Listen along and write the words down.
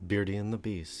Beardy and the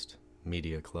Beast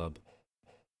Media Club.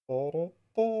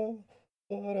 Ba-da-ba,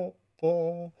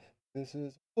 ba-da-ba. This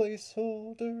is a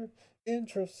placeholder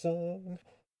intro song.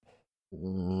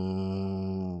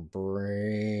 Brains.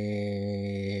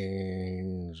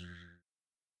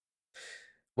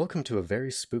 Welcome to a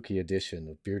very spooky edition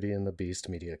of Beardy and the Beast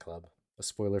Media Club, a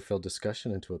spoiler-filled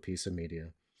discussion into a piece of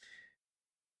media.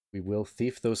 We will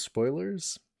thief those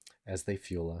spoilers as they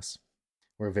fuel us.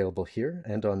 We're available here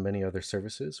and on many other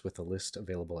services with a list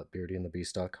available at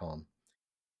beardyandthebeast.com.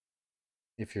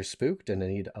 If you're spooked and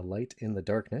need a light in the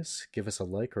darkness, give us a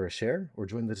like or a share, or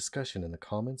join the discussion in the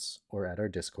comments or at our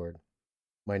Discord.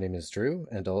 My name is Drew,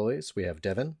 and always we have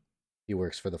Devin. He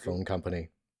works for the phone company,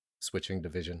 switching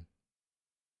division.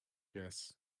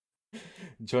 Yes.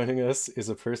 Joining us is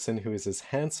a person who is as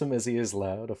handsome as he is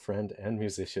loud, a friend and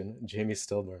musician, Jamie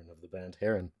Stillburn of the band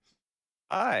Heron.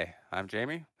 Hi, I'm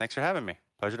Jamie. Thanks for having me.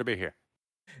 Pleasure to be here.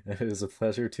 It is a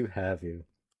pleasure to have you.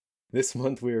 This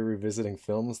month we are revisiting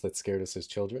films that scared us as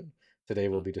children. Today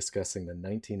we'll be discussing the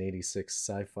 1986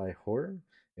 sci-fi horror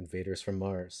Invaders from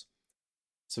Mars.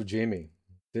 So Jamie,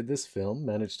 did this film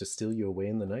manage to steal you away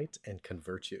in the night and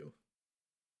convert you?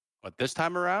 What, this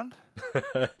time around?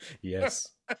 Yes.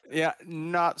 Yeah,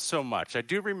 not so much. I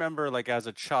do remember, like, as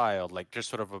a child, like, just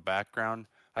sort of a background.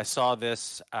 I saw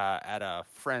this at a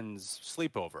friend's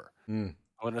sleepover.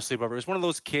 I went to sleepover. It was one of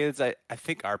those kids, I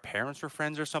think our parents were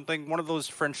friends or something. One of those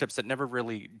friendships that never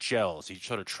really gels. You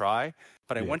sort of try.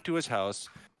 But I went to his house.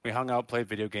 We hung out, played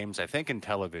video games, I think in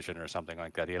television or something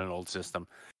like that. He had an old system.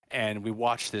 And we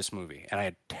watched this movie. And I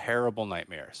had terrible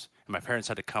nightmares. And my parents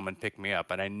had to come and pick me up.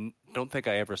 And I don't think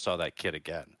I ever saw that kid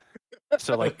again.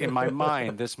 So, like, in my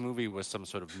mind, this movie was some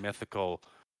sort of mythical,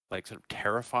 like, sort of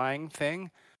terrifying thing,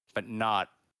 but not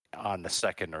on the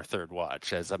second or third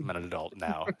watch as I'm an adult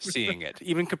now seeing it.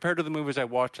 Even compared to the movies I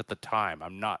watched at the time,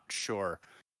 I'm not sure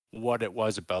what it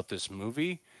was about this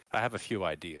movie. I have a few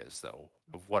ideas, though,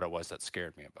 of what it was that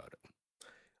scared me about it.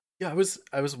 Yeah,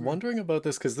 I was wondering about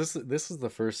this because this is the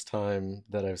first time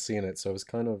that I've seen it, so I was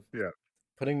kind of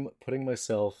putting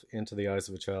myself into the eyes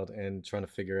of a child and trying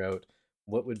to figure out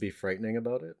what would be frightening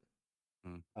about it.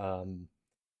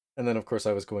 And then, of course,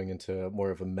 I was going into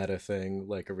more of a meta thing.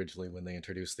 Like originally, when they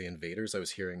introduced the invaders, I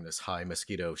was hearing this high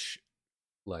mosquito,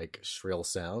 shrill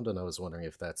sound, and I was wondering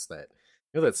if that's that,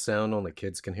 that sound only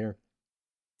kids can hear.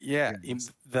 Yeah,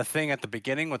 the thing at the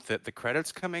beginning with the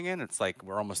credits coming in, it's like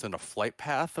we're almost in a flight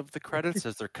path of the credits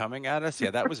as they're coming at us.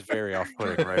 Yeah, that was very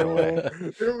off-putting right away.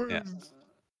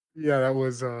 Yeah, that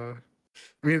was.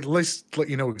 I mean, at least let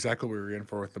you know exactly what we were in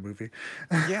for with the movie.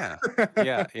 Yeah.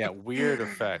 Weird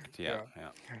effect. Yeah.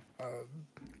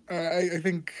 I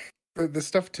think the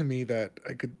stuff to me that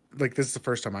I could like. This is the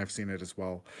first time I've seen it as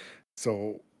well,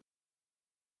 so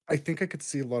I think I could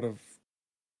see a lot of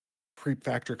creep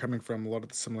factor coming from a lot of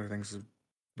the similar things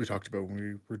we talked about when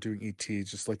we were doing ET,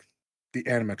 just like the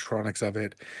animatronics of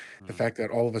it, the fact that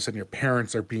all of a sudden your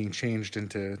parents are being changed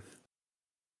into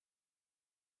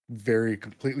very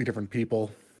completely different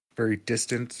people, very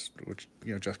distant, which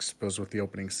juxtaposed with the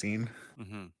opening scene.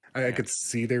 I could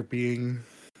see that being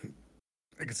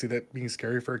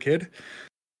scary for a kid.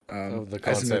 The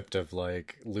concept of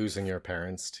like losing your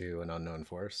parents to an unknown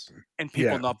force and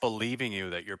people not believing you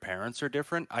that your parents are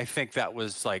different. I think that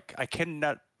was like, I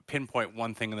cannot pinpoint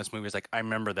one thing in this movie. It's like, I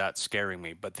remember that scaring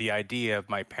me, but the idea of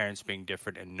my parents being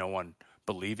different and no one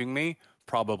believing me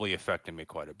probably affected me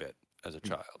quite a bit as a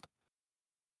child.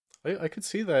 I could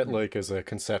see that like as a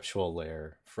conceptual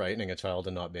layer, frightening a child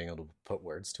and not being able to put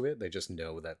words to it. They just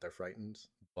know that they're frightened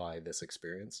by this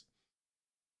experience.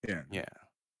 Yeah.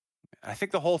 I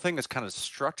think the whole thing is kind of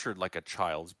structured like a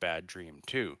child's bad dream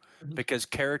too, because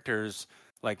characters,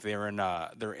 like they're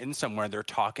in somewhere, they're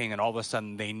talking, and all of a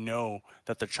sudden they know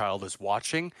that the child is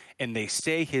watching, and they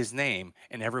say his name,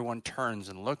 and everyone turns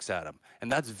and looks at him,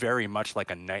 and that's very much like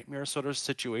a nightmare sort of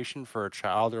situation for a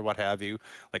child or what have you,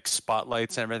 like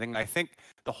spotlights and everything. I think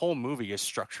the whole movie is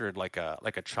structured like a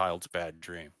child's bad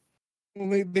dream.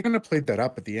 Well, they kind of played that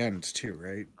up at the end too,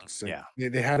 right? So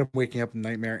they had him waking up in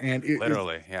nightmare, and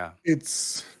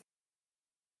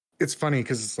it's funny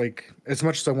because it's like, as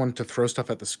much as I wanted to throw stuff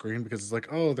at the screen because it's like,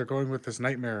 oh, they're going with this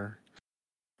nightmare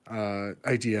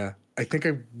idea. I think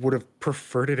I would have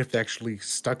preferred it if they actually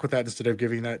stuck with that instead of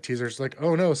giving that teaser. It's like,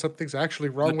 oh no, something's actually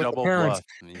wrong with the parents.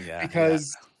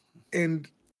 And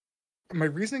my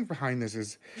reasoning behind this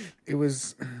is,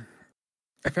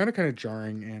 I found it kind of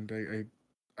jarring, and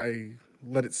I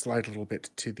let it slide a little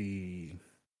bit to the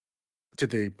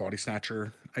body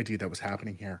snatcher idea that was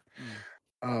happening here.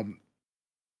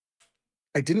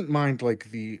 I didn't mind like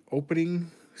the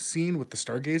opening scene with the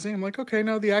stargazing. I'm like, okay,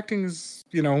 now the acting is,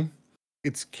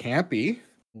 it's campy.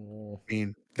 Mm. I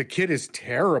mean, the kid is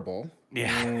terrible.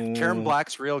 Yeah, Karen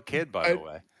Black's real kid, by the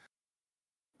way.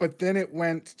 But then it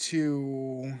went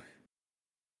to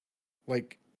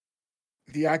like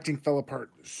the acting fell apart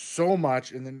so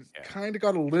much, and then kind of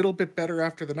got a little bit better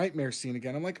after the nightmare scene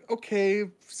again. I'm like, okay,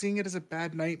 seeing it as a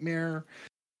bad nightmare.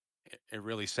 It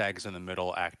really sags in the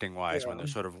middle, acting wise, when they're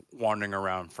sort of wandering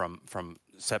around from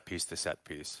set piece to set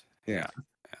piece. Yeah.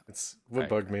 It's what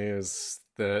bugged me is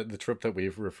the trope that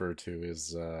we've referred to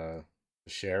is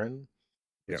Sharon,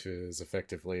 which is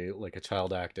effectively like a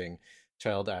child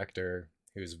actor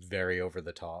who's very over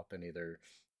the top and either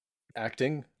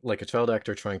acting like a child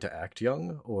actor trying to act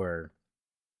young or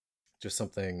just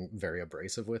something very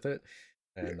abrasive with it.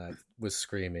 And that was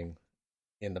screaming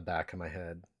in the back of my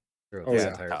head throughout this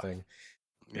entire thing.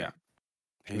 Yeah.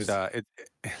 It's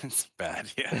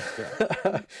bad. Yeah.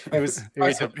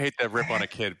 I hate to rip on a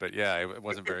kid, but yeah, it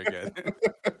wasn't very good.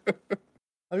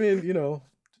 I mean,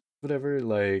 whatever,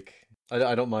 like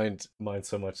I don't mind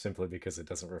so much simply because it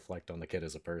doesn't reflect on the kid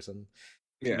as a person.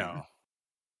 Yeah. No.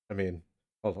 I mean,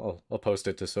 I'll post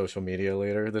it to social media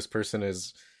later. This person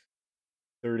is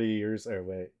 40 years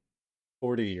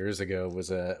ago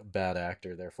was a bad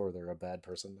actor, therefore they're a bad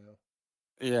person now.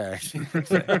 Yeah.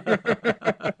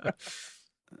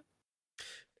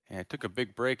 Yeah, it took a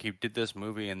big break. He did this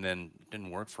movie and then didn't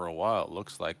work for a while, it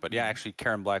looks like. But yeah, actually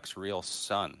Karen Black's real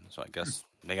son. So I guess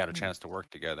they got a chance to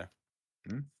work together.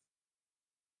 Yeah,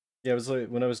 it was like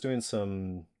when I was doing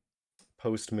some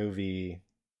post-movie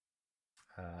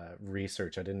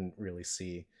research, I didn't really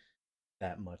see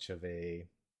that much of a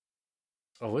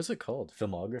what is it called?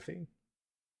 Filmography?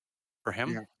 For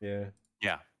him? Yeah.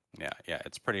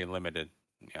 It's pretty limited.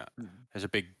 Yeah. There's a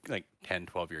big 10,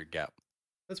 12-year gap.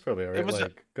 That's probably all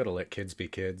right. Gotta let kids be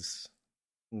kids.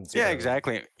 Yeah,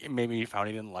 exactly. Maybe he found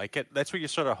he didn't like it. That's what you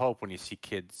sort of hope when you see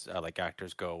kids, like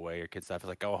actors go away or kids stuff. It's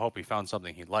like, oh, I hope he found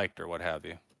something he liked or what have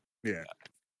you. Yeah.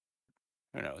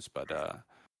 Who knows? But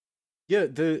yeah,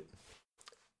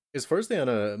 as far as the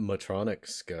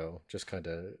animatronics go, just kind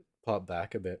of pop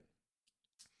back a bit.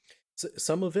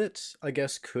 Some of it, I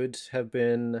guess, could have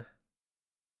been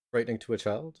frightening to a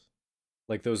child.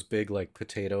 Like those big, like,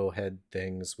 potato head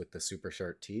things with the super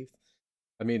sharp teeth.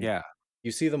 I mean,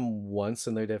 you see them once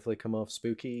and they definitely come off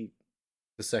spooky.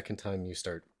 The second time you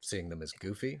start seeing them as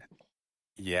goofy.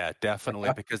 Yeah, definitely,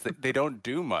 because they don't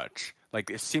do much. Like,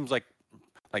 it seems like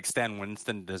Stan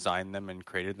Winston designed them and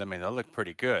created them, and they look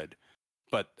pretty good.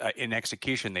 But in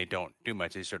execution, they don't do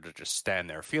much. They sort of just stand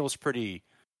there. It feels pretty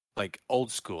like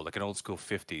old school, like an old school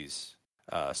 50s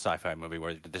sci-fi movie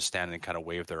where they just stand and kind of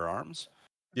wave their arms.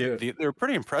 Yeah, they're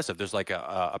pretty impressive. There's like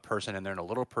a person in there and a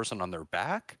little person on their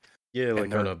back. Yeah,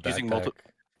 like on a backpack.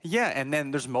 Yeah, and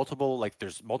then there's multiple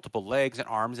legs and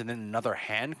arms, and then another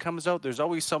hand comes out. There's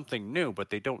always something new,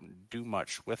 but they don't do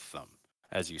much with them,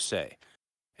 as you say,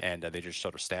 and they just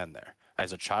sort of stand there.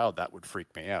 As a child, that would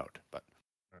freak me out, but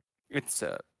it's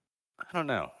I don't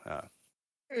know.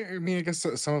 I mean, I guess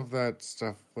some of that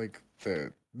stuff, like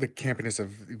the campiness of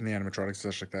even the animatronics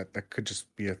and such like that could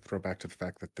just be a throwback to the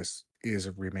fact that this is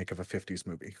a remake of a 50s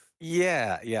movie.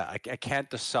 Yeah. I can't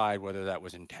decide whether that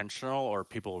was intentional or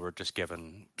people were just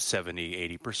given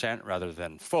 70, 80% rather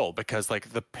than full, because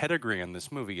like the pedigree in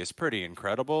this movie is pretty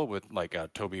incredible with like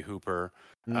Toby Hooper,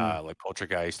 like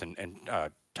Poltergeist and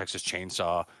Texas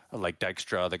Chainsaw, like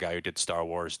Dykstra, the guy who did Star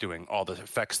Wars, doing all the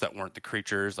effects that weren't the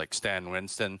creatures, like Stan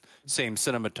Winston, same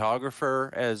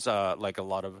cinematographer as like a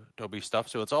lot of Toby stuff.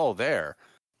 So it's all there,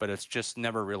 but it's just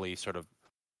never really sort of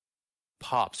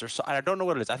pops. I don't know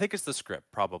what it is. I think it's the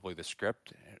script. Probably the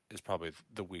script is probably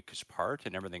the weakest part,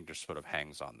 and everything just sort of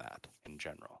hangs on that in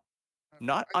general.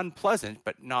 Not unpleasant,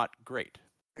 but not great.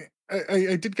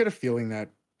 I did get a feeling that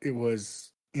it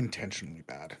was intentionally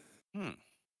bad.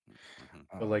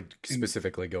 But like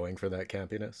specifically going for that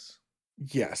campiness?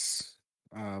 Yes.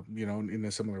 In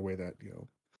a similar way that,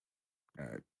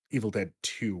 Evil Dead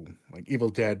 2. Like, Evil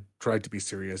Dead tried to be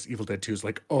serious. Evil Dead 2 is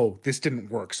like, oh, this didn't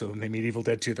work. So when they made Evil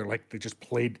Dead 2, they're like, they just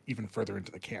played even further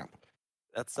into the camp.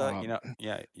 That's,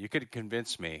 you could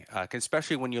convince me.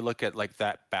 Especially when you look at, like,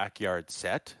 that backyard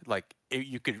set. Like,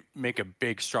 you could make a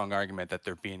big, strong argument that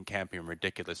they're being campy and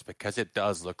ridiculous because it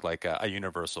does look like a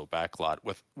Universal backlot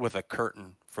with a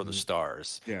curtain for the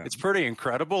stars. Yeah. It's pretty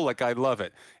incredible. Like, I love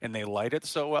it. And they light it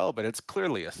so well, but it's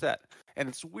clearly a set. And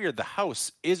it's weird. The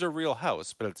house is a real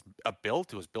house, but it's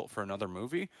it was built for another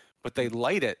movie, but they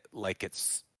light it like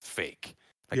it's fake.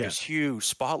 Like there's huge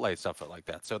spotlights of it like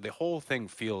that. So the whole thing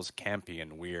feels campy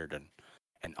and weird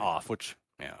and off, which,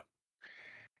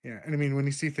 Yeah, and I mean, when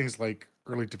you see things like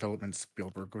early development,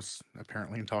 Spielberg was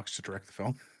apparently in talks to direct the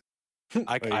film.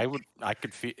 I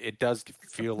could feel it does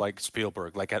feel like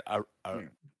Spielberg, like a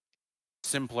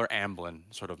simpler Amblin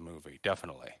sort of movie,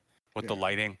 definitely with the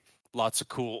lighting, lots of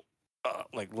cool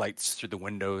like lights through the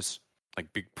windows,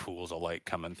 like big pools of light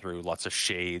coming through, lots of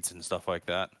shades and stuff like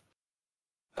that.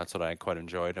 That's what I quite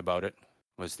enjoyed about it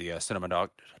was the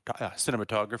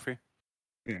cinematography.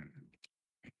 Yeah.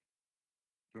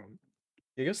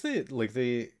 I guess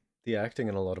the acting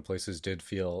in a lot of places did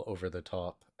feel over the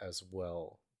top as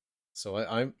well. So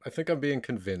I think I'm being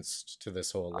convinced to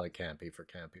this whole like campy for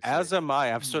campy. As am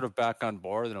I. I'm sort of back on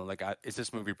board, and I'm like, is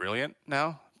this movie brilliant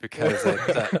now? Because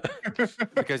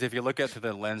because if you look at through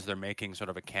the lens, they're making sort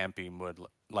of a campy mood,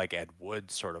 like Ed Wood,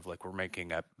 sort of like we're making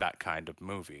that kind of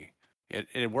movie.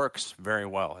 It works very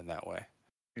well in that way.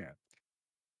 Yeah.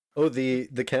 Oh, the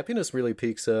campiness really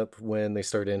peaks up when they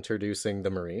start introducing the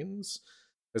Marines.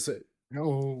 Is it?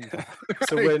 No.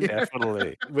 So when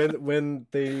definitely when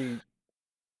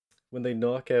they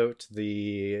knock out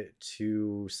the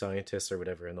two scientists or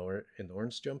whatever in the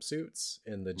orange jumpsuits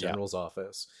in the general's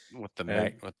office with the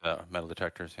metal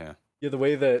detectors, yeah, the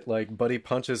way that like Buddy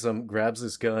punches him, grabs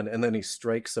his gun, and then he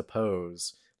strikes a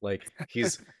pose, like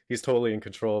he's totally in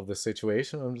control of the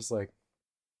situation. I'm just like,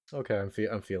 okay,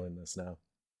 I'm feeling this now.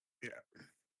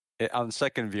 Yeah. On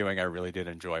second viewing, I really did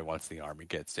enjoy once the army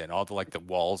gets in. All the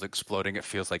walls exploding, it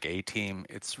feels like A-Team.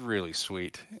 It's really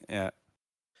sweet. Yeah.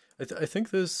 I think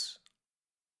this.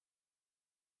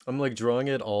 I'm like drawing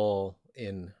it all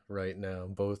in right now.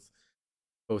 Both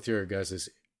your guys'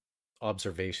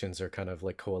 observations are kind of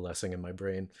like coalescing in my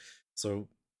brain. So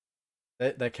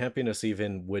that campiness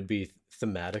even would be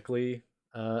thematically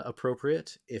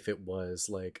appropriate if it was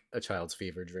like a child's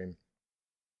fever dream.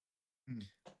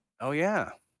 Oh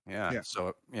yeah.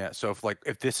 So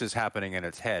if this is happening in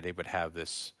its head, it would have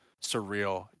this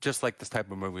surreal, just like this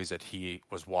type of movies that he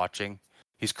was watching.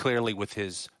 He's clearly with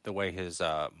the way his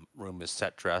room is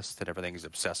set dressed and everything. He's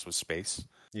obsessed with space,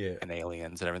 and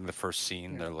aliens and everything. The first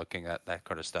scene, they're looking at that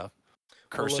kind of stuff,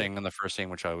 cursing in the first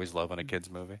scene, which I always love in a kids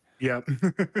movie. Yeah,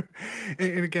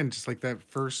 and again, just like that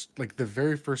first, like the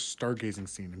very first stargazing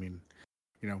scene. I mean,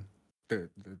 the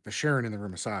Sharon in the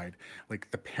room aside,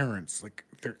 like the parents, like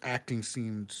their acting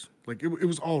seemed like it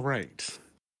was all right.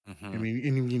 Mm-hmm. I mean,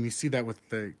 and you see that with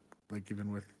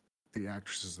even with the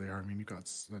actresses they are. I mean, you got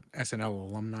the SNL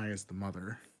alumni as the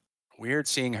mother. Weird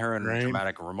seeing her in a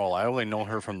dramatic role. I only know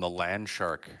her from the Land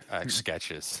Shark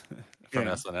sketches from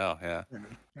SNL. Yeah.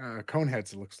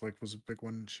 Coneheads, it looks like, was a big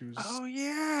one. She was. Oh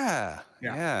yeah.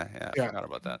 I forgot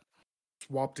about that.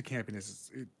 Swap to campiness.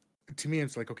 To me,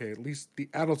 it's like, okay, at least the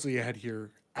adults that you had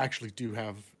here actually do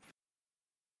have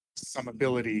some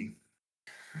ability,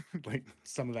 like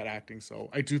some of that acting. So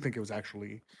I do think it was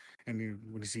actually. And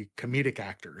when you see comedic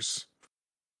actors,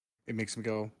 it makes me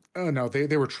go, oh no,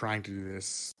 they were trying to do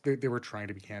this. They were trying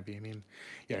to be campy. I mean,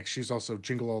 yeah, she's also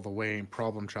Jingle All the Way and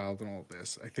Problem Child and all of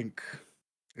this. I think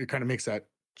it kind of makes that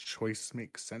choice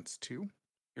make sense too.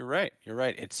 You're right.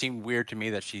 It seemed weird to me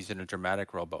that she's in a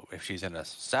dramatic role, but if she's in a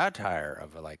satire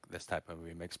of like this type of movie,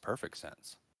 it makes perfect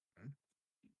sense.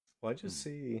 Well, I just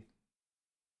see.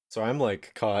 So I'm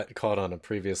like caught on a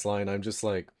previous line. I'm just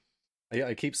like,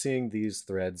 I keep seeing these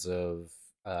threads of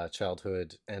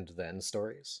childhood and then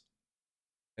stories.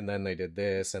 And then they did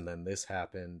this, and then this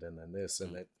happened, and then this,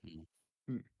 and that.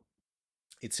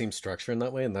 It seems structured in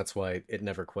that way, and that's why it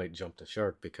never quite jumped a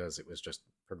shark, because it was just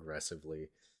progressively,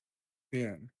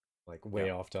 like way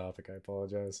off topic. I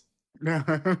apologize. No,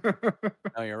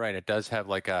 you're right. It does have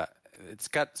like it's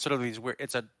got sort of these weird.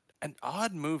 It's an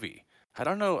odd movie. I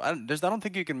don't know. I don't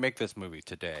think you can make this movie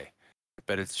today,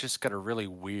 but it's just got a really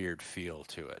weird feel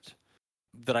to it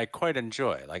that I quite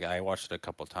enjoy. Like I watched it a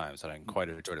couple of times, and I quite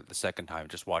enjoyed it the second time,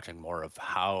 just watching more of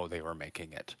how they were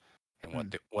making it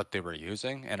and what they were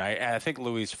using. And I think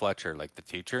Louise Fletcher, like the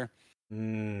teacher,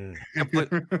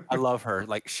 I love her.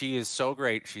 Like she is so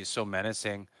great. She's so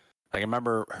menacing. Like I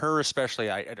remember her especially.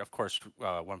 I of course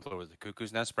One Flew Over the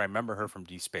Cuckoo's Nest, but I remember her from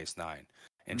Deep Space Nine,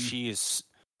 and she is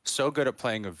so good at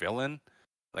playing a villain.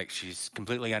 Like she's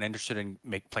completely uninterested in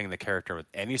playing the character with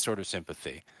any sort of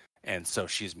sympathy, and so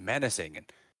she's menacing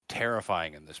and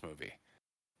terrifying in this movie.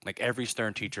 Like every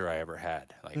stern teacher I ever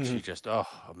had. Like she just, oh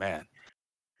man,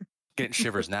 getting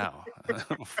shivers now.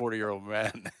 40-year-old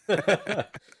man.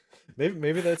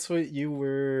 Maybe that's what you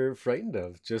were frightened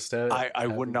of. Just I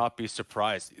would not be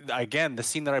surprised. Again, the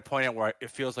scene that I point out where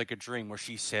it feels like a dream, where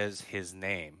she says his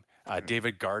name,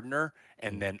 David Gardner,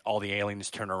 and then all the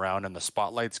aliens turn around and the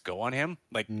spotlights go on him.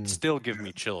 Like, still give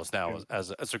me chills now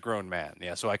as a grown man.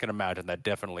 Yeah, so I can imagine that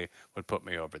definitely would put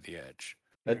me over the edge.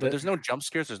 But there's no jump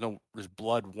scares. There's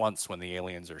blood once when the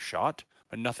aliens are shot,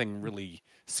 but nothing really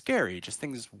scary. Just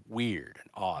things weird and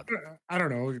odd. I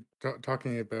don't know.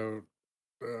 Talking about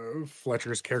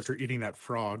Fletcher's character eating that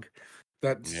frog,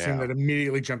 that scene Yeah. that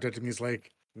immediately jumped out to me is like,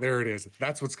 there it is.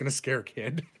 That's what's gonna scare a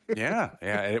kid. Yeah,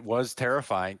 it was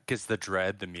terrifying because the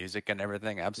dread, the music, and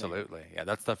everything. Absolutely, yeah,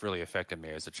 that stuff really affected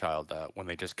me as a child. When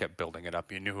they just kept building it up,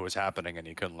 you knew what was happening, and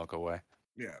you couldn't look away.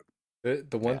 Yeah.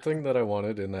 The one thing that I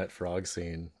wanted in that frog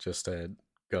scene, just to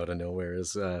go to nowhere,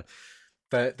 is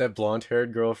that blonde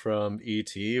haired girl from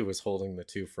E.T. was holding the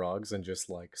two frogs and just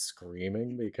like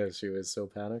screaming because she was so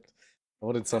panicked. I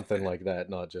wanted something like that,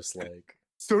 not just like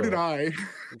So did I.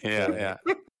 Yeah.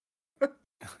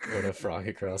 Put a frog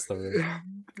across the room.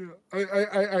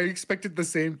 I expected the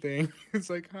same thing. It's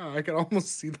like, I could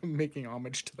almost see them making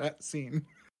homage to that scene.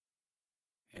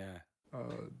 Yeah.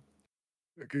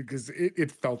 Because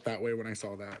it felt that way when I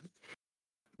saw that.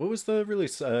 What was the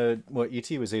release? What,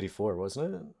 E.T. was 84,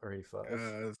 wasn't it? Or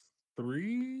 85?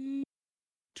 2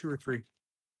 or 3.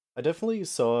 I definitely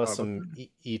saw some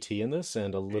E.T. in this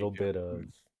and a little bit of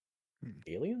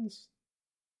Aliens?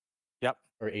 Yep.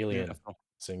 Or Alien.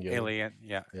 Singular. Alien,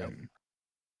 yeah.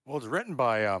 Well, it's written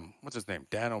by what's his name?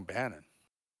 Dan O'Bannon,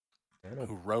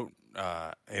 who wrote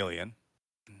Alien.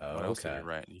 What else did he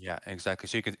write? Yeah, exactly.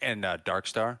 So you can and Dark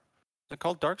Star. Is it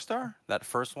called Dark Star? That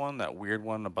first one, that weird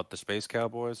one about the space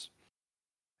cowboys.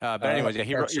 But anyways, yeah,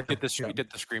 he did the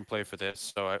screenplay for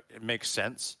this, so it makes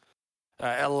sense.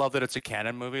 I love that it's a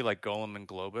canon movie, like Golem and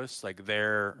Globus. Like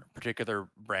their particular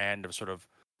brand of sort of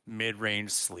mid-range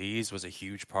sleaze was a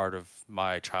huge part of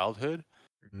my childhood.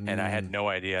 And I had no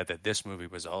idea that this movie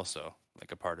was also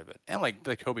like a part of it. And like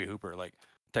Tobe Hooper, like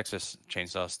Texas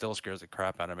Chainsaw still scares the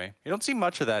crap out of me. You don't see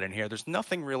much of that in here. There's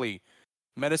nothing really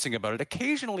menacing about it.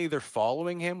 Occasionally they're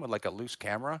following him with like a loose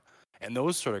camera, and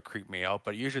those sort of creep me out.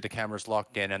 But usually the camera's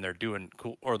locked in and they're doing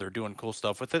cool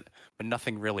stuff with it, but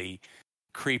nothing really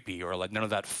creepy or like none of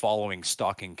that following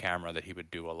stalking camera that he would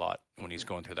do a lot when he's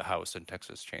going through the house in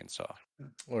Texas Chainsaw.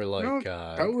 Or like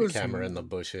a camera in the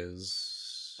bushes.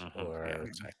 Or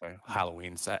exactly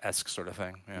Halloween-esque sort of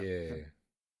thing.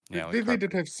 Yeah. They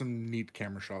did have some neat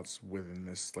camera shots within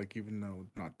this, like even though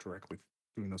not directly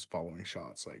doing those following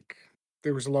shots, like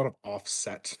there was a lot of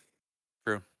offset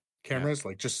cameras,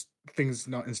 like just things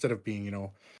not instead of being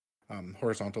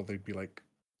horizontal, they'd be like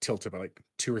tilted by like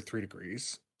 2 or 3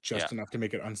 degrees, just enough to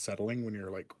make it unsettling when you're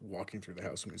like walking through the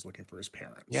house when he's looking for his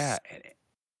parents. Yeah.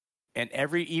 And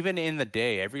even in the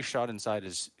day, every shot inside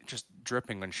is just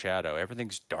dripping in shadow.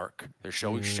 Everything's dark. They're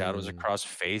showing shadows across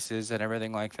faces and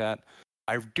everything like that.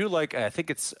 I do like. I think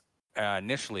it's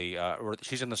initially,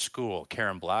 she's in the school,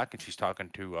 Karen Black, and she's talking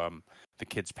to the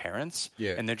kid's parents.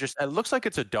 Yeah. And they're just. It looks like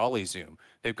it's a dolly zoom.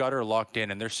 They've got her locked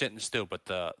in, and they're sitting still, but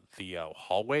the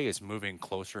hallway is moving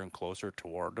closer and closer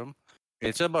toward them.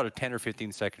 It's about a 10 or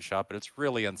 15-second shot, but it's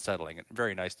really unsettling and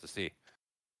very nice to see.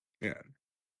 Yeah.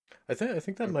 I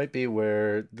think that might be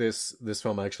where this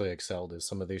film actually excelled. Is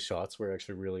some of these shots were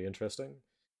actually really interesting.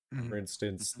 For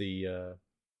instance, the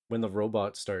when the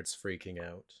robot starts freaking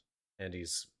out and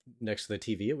he's next to the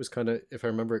TV, it was kind of, if I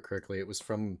remember it correctly, it was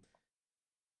from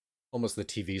almost the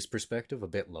TV's perspective, a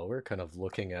bit lower, kind of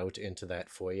looking out into that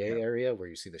foyer area where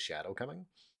you see the shadow coming.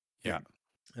 Yeah.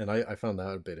 And I found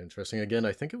that a bit interesting. Again,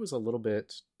 I think it was a little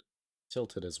bit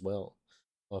tilted as well,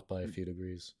 off by a few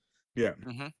degrees. Yeah.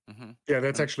 Yeah,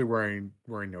 that's actually where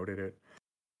I noted it.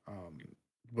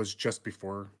 Was just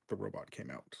before the robot came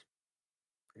out.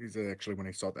 Is actually when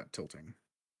I saw that tilting.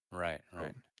 Right.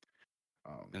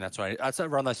 And that's why that's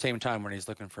around the same time when he's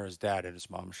looking for his dad and his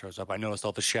mom shows up. I noticed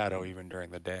all the shadow even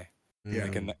during the day. Yeah.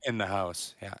 Like in the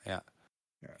house. Yeah.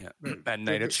 At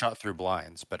night it's shot through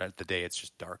blinds, but at the day it's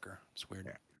just darker. It's weird.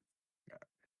 Yeah.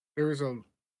 There's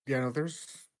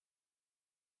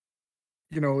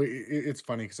it's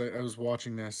funny because I was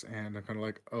watching this and I'm kind of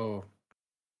like, oh,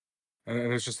 and I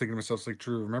was just thinking to myself, like,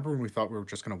 Drew, remember when we thought we were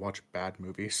just going to watch bad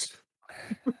movies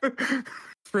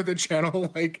for the channel,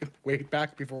 like way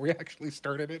back before we actually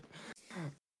started it?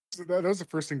 So that was the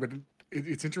first thing, but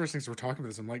it's interesting. So we're talking about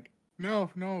this. I'm like, no,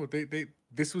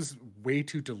 this was way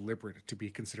too deliberate to be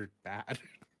considered bad.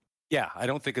 Yeah, I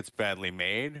don't think it's badly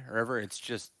made or ever. It's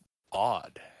just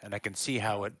odd, and I can see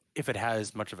how if it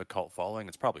has much of a cult following,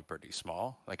 it's probably pretty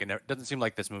small. Like it doesn't seem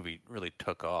like this movie really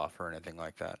took off or anything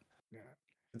like that. Yeah,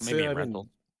 maybe in rental.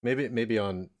 Maybe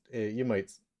on you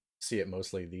might see it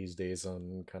mostly these days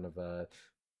on kind of a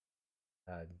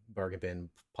bargain bin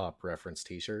pop reference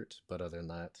T-shirt, but other than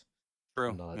that,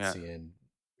 I'm not seeing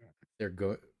there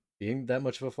being that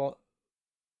much of a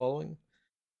following.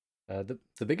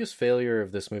 The biggest failure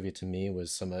of this movie to me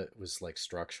was was like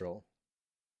structural.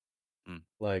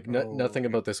 Like Oh, nothing yeah.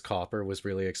 about this copper was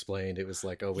really explained. It was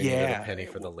like, oh, we needed a Yeah. penny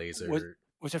for the laser.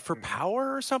 Was it for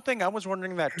power or something? I was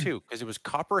wondering that too, because it was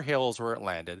Copper Hills where it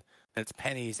landed, and it's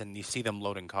pennies, and you see them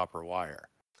loading copper wire.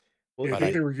 Well, I But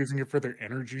think they were using it for their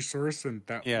energy source, and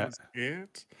that Yeah. was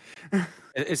it.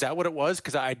 Is that what it was?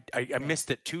 Because I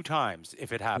missed it 2 times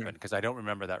if it happened, because I don't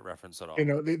remember that reference at all. You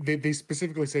know, they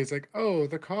specifically say it's like, oh,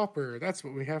 the copper, that's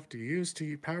what we have to use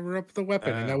to power up the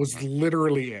weapon, and that was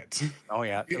literally it. Oh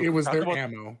yeah, It was Talk their about-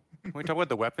 ammo. Can we talk about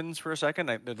the weapons for a second?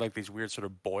 They're like these weird sort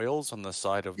of boils on the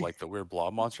side of like the weird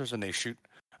blob monsters, and they shoot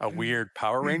a weird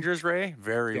Power Rangers ray.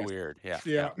 Very Yes. weird. Yeah.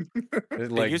 Yeah. They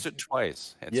like use it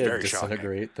twice. It's yeah, very shocking.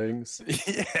 disintegrate things.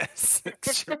 Yes.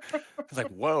 It's like,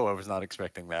 whoa, I was not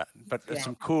expecting that. But there's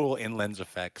some cool in-lens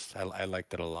effects. I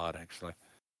liked it a lot, actually.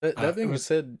 That being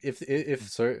said, if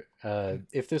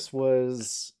this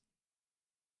was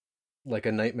like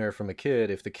a nightmare from a kid,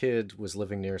 if the kid was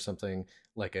living near something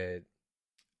like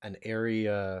an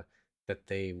area that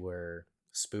they were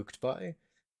spooked by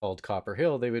called Copper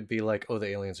Hill, they would be like, oh, the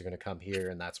aliens are going to come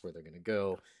here and that's where they're going to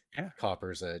go. Yeah.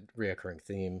 Copper's a reoccurring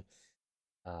theme.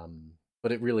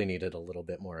 But it really needed a little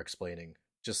bit more explaining.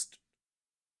 Just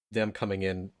them coming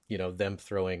in, you know, them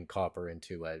throwing copper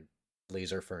into a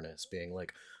laser furnace, being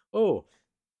like, oh,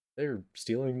 they're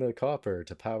stealing the copper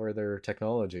to power their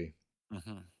technology.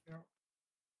 Mm-hmm.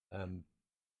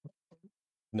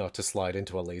 Not to slide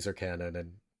into a laser cannon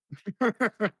and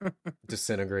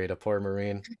disintegrate a poor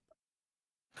Marine.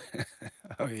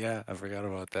 Oh yeah, I forgot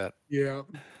about that. Yeah.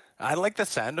 I like the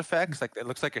sound effects. Like it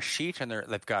looks like a sheet, and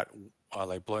they've got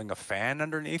like blowing a fan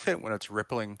underneath it when it's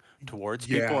rippling towards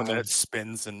people, and then it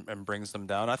spins and brings them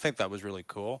down. I think that was really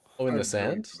cool. Oh, in the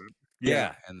sand?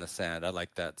 Yeah, in the sand. I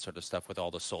like that sort of stuff with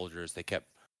all the soldiers. They kept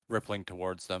rippling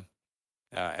towards them,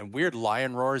 and weird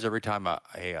lion roars every time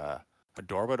a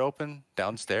door would open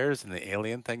downstairs, and the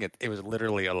alien thing. It was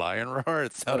literally a lion roar.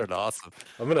 It sounded awesome.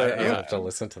 I'm gonna have to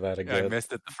listen to that again. I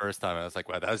missed it the first time. I was like,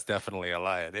 wow, that's definitely a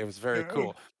lion. It was very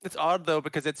cool. It's odd though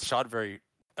because it's shot very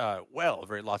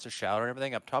very lots of shadow and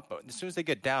everything up top. But as soon as they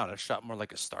get down, it's shot more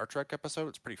like a Star Trek episode.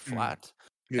 It's pretty flat.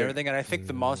 Everything, and I think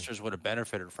the monsters would have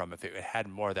benefited from if it had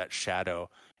more of that shadow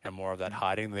and more of that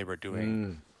hiding they were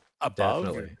doing above.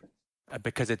 Definitely.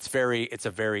 Because it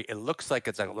looks like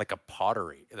it's like a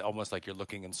pottery, almost like you're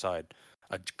looking inside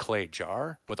a clay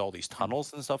jar with all these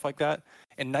tunnels and stuff like that,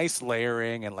 and nice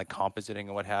layering and like compositing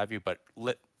and what have you, but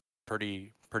lit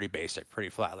pretty basic, pretty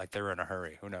flat, like they were in a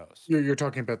hurry. Who knows? You're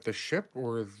talking about the ship,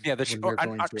 or the ship?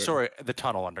 Sorry, the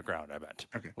tunnel underground. I meant.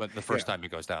 Okay. When the first time he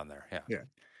goes down there. Yeah.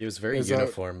 It was very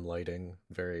uniform lighting,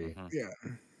 very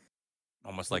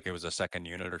almost like it was a second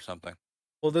unit or something.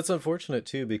 Well, that's unfortunate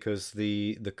too, because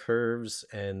the curves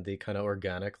and the kind of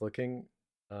organic looking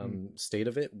state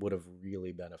of it would have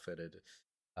really benefited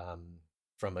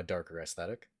from a darker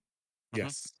aesthetic.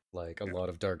 Yes. Like a lot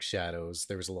of dark shadows.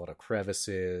 There was a lot of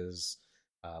crevices,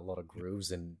 a lot of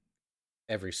grooves in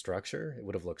every structure. It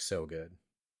would have looked so good.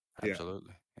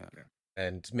 Absolutely. Yeah.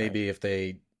 And maybe if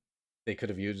they could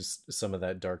have used some of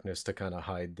that darkness to kind of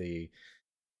hide the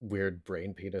weird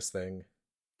brain penis thing.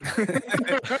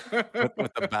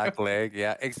 with the back leg,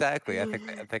 yeah, exactly. I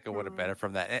think it would have benefited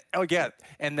from that.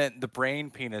 And then the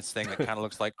brain penis thing that kind of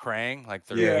looks like Krang, like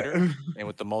the Raider, and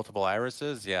with the multiple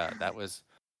irises. Yeah, that was.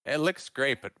 It looks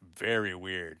great, but very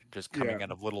weird. Just coming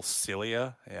out of little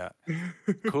cilia. Yeah,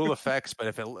 cool effects, but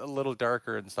if it a little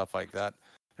darker and stuff like that,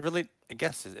 it really, I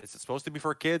guess, is it supposed to be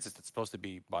for kids? Is it supposed to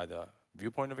be by the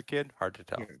viewpoint of a kid? Hard to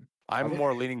tell. I'm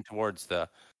more leaning towards the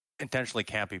intentionally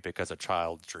campy because a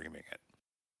child's dreaming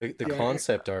it. The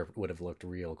concept art would have looked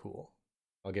real cool.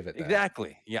 I'll give it that.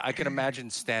 Exactly. Yeah, I can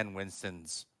imagine Stan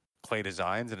Winston's clay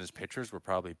designs and his pictures were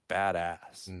probably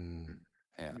badass.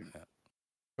 Yeah.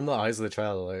 From the eyes of the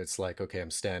child, it's like, okay,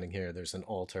 I'm standing here, there's an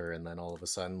altar, and then all of a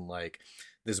sudden, like,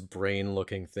 this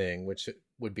brain-looking thing, which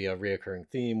would be a reoccurring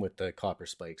theme with the copper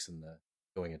spikes and the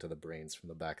going into the brains from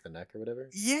the back of the neck or whatever.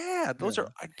 Yeah, those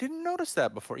are... I didn't notice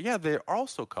that before. Yeah, they're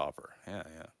also copper. Yeah.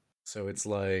 So it's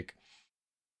like...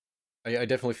 I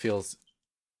definitely feel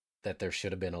that there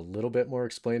should have been a little bit more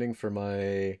explaining for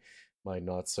my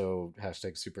not so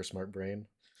 #super smart brain.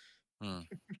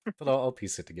 But I'll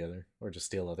piece it together, or just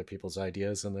steal other people's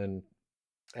ideas and then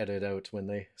edit out when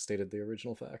they stated the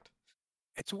original fact.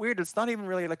 It's weird. It's not even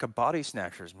really like a Body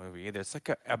Snatchers movie either. It's like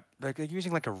like they're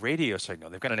using like a radio signal.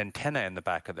 They've got an antenna in the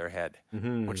back of their head,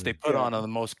 which they put on the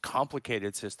most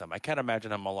complicated system. I can't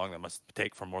imagine how long that must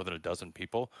take for more than a dozen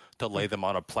people to lay them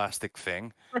on a plastic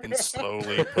thing and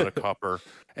slowly put a copper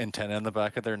antenna in the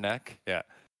back of their neck. Yeah.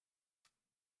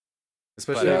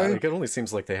 Especially, it only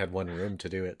seems like they had one room to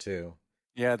do it too.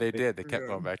 Yeah, they did. They kept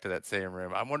going back to that same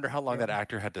room. I wonder how long that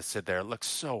actor had to sit there. It looks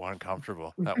so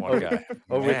uncomfortable. That one guy.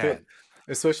 With it,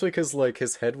 especially because like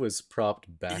his head was propped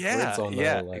backwards on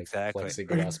the like exactly.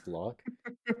 plexiglass block.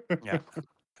 Yeah,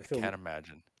 I can't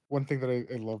imagine. One thing that I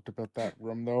loved about that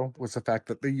room, though, was the fact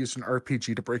that they used an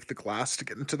RPG to break the glass to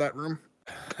get into that room.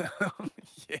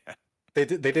 Yeah, they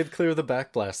did clear the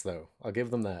back blast, though. I'll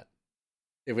give them that.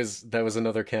 That was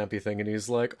another campy thing, and he's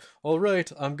like, "All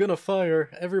right, I'm gonna fire.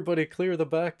 Everybody, clear the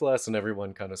back blast," and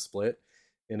everyone kind of split.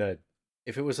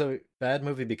 If it was a bad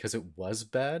movie because it was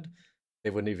bad, they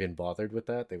wouldn't even bothered with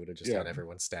that. They would have just had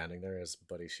everyone standing there as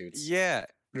Buddy shoots. Yeah.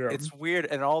 It's weird,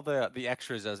 and all the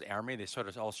extras as Army, they sort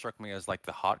of all struck me as like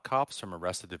the hot cops from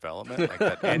Arrested Development. Like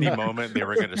at any moment they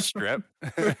were going to strip.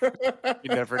 You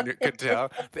never could tell.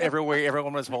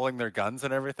 Everyone was holding their guns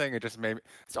and everything. It just made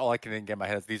it's all I can get in my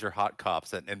head is these are hot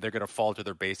cops, and they're going to fall to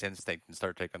their base instinct and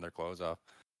start taking their clothes off.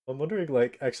 I'm wondering,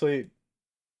 like, actually,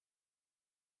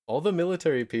 all the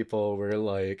military people were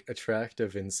like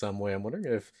attractive in some way. I'm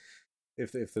wondering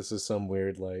if this is some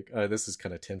weird like this is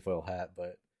kind of tinfoil hat,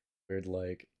 but weird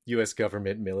like U.S.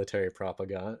 government military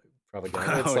propaganda.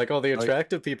 It's like all the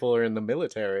attractive people are in the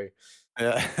military.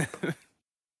 Yeah.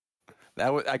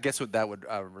 I guess that would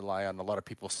rely on a lot of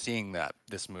people seeing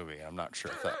this movie. I'm not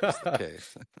sure if that was the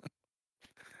case,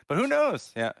 but who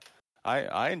knows? Yeah,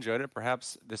 I enjoyed it.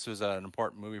 Perhaps this was an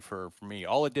important movie for me.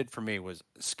 All it did for me was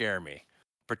scare me,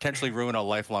 potentially ruin a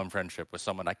lifelong friendship with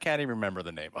someone I can't even remember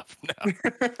the name of now.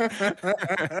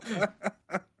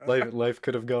 Life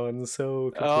could have gone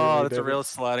so. Oh, it's a real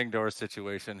sliding door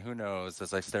situation. Who knows?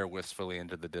 As I stare wistfully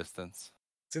into the distance.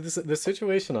 See, the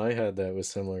situation I had that was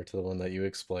similar to the one that you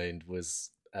explained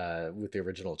was with the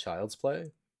original Child's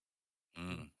Play.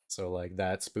 So like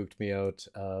that spooked me out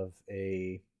of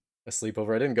a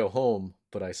sleepover. I didn't go home,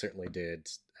 but I certainly did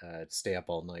stay up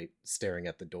all night staring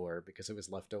at the door because it was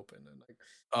left open. And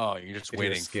you're just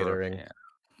waiting skittering.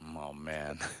 Oh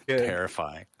man,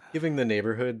 terrifying. Given the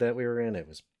neighborhood that we were in, it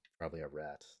was probably a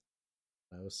rat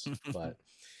house, but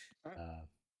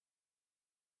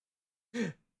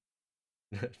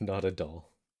not a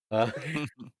doll. How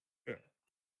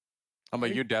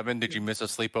about you, Devin? Did you miss a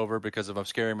sleepover because of a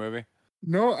scary movie?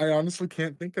 No, I honestly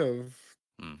can't think of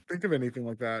anything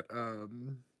like that.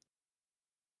 And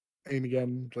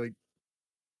again, like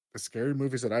the scary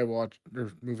movies that I watched,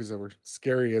 or movies that were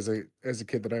scary as a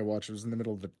kid that I watched, was in the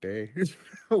middle of the day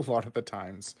a lot of the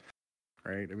times.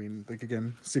 Right? I mean, like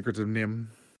again, Secrets of NIMH.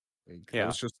 Like, it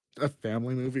was just a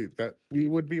family movie that we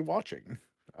would be watching.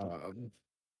 And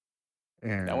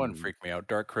that one freaked me out.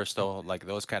 Dark Crystal, like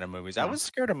those kind of movies. I was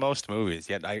scared of most movies,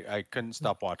 yet I couldn't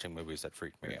stop watching movies that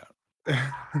freaked me out.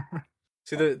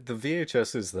 See, the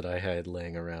VHSs that I had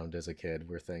laying around as a kid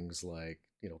were things like,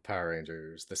 Power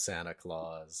Rangers, the Santa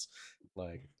Claus,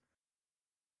 like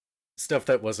stuff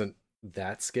that wasn't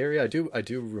that scary. I do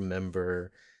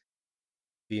remember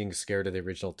being scared of the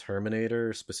original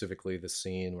Terminator, specifically the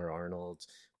scene where Arnold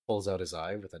pulls out his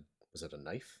eye with was it a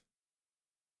knife?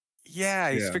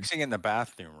 Yeah, he's fixing it in the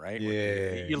bathroom, right?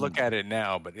 Yeah. You look at it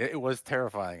now, but it was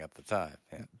terrifying at the time.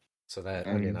 Yeah. So that,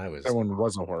 that one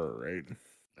was a horror, right?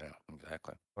 Yeah,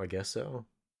 exactly. I guess so.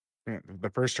 Yeah, the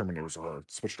first Terminator was a horror.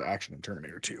 It switched to action in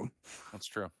Terminator 2. That's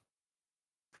true.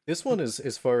 This one is,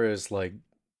 as far as like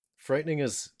frightening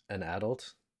as an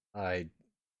adult, the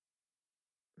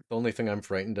only thing I'm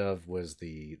frightened of was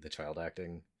the child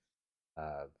acting.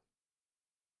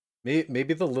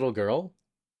 Maybe the little girl.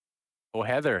 Oh,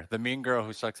 Heather, the mean girl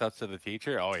who sucks up to the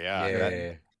teacher. Oh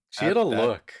yeah, she had a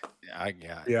look.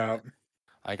 Yeah.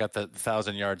 I got the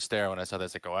 1,000-yard stare when I saw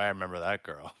this. Like, I remember that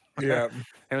girl. Yeah,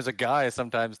 it was a guy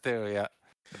sometimes too. Yeah,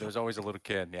 but there was always a little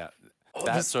kid. Yeah,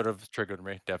 that sort of triggered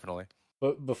me definitely.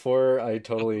 But before I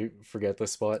totally forget the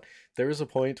spot, there was a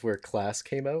point where class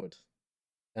came out,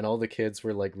 and all the kids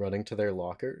were like running to their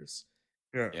lockers.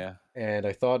 Yeah. And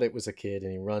I thought it was a kid,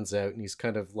 and he runs out, and he's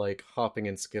kind of like hopping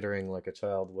and skittering like a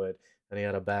child would, and he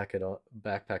had a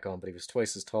backpack on, but he was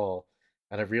twice as tall,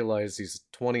 and I realized he's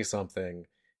 20-something,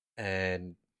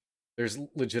 and there's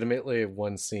legitimately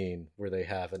one scene where they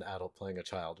have an adult playing a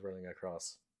child running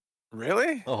across.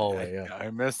 Really? The hallway, yeah.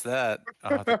 I missed that.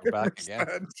 I'll have to go back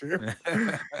again.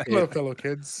 Hello, fellow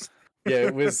kids. Yeah,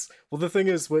 it was. Well, the thing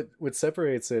is, what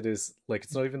separates it is like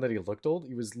it's not even that he looked old;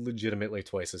 he was legitimately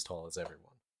twice as tall as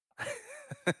everyone.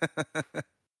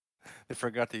 They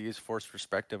forgot to use forced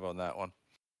perspective on that one.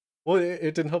 Well,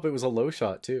 it didn't help. It was a low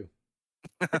shot too.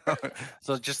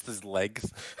 So just his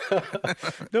legs.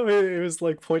 No, it was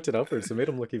like pointed upwards. So it made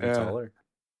him look even taller.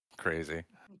 Crazy.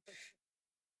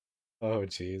 Oh,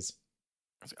 jeez.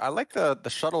 I like the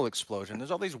shuttle explosion.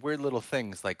 There's all these weird little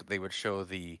things, like they would show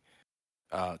the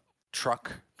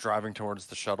truck driving towards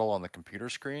the shuttle on the computer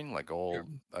screen, like old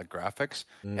graphics,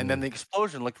 and then Mm. the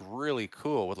explosion looked really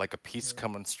cool with like a piece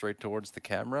coming straight towards the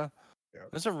camera. Yeah.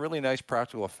 There's some really nice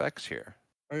practical effects here.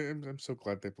 I'm so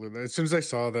glad they blew that. As soon as I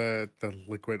saw the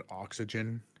liquid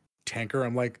oxygen tanker,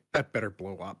 I'm like, that better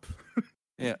blow up.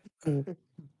 Yeah. And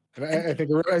I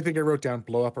think I wrote down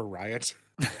blow up or riot.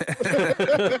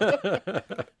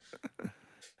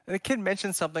 And the kid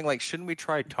mentioned something like, "Shouldn't we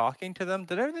try talking to them?"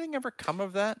 Did anything ever come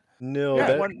of that? No, Yeah,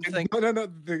 that, one thing. No.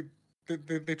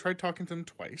 They tried talking to them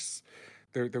twice.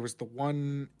 There was the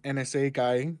one NSA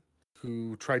guy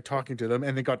who tried talking to them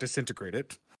and they got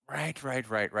disintegrated. Right.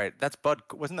 That's Bud.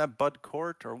 Wasn't that Bud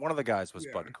Court or one of the guys was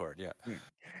Yeah. Bud Court? Yeah.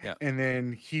 And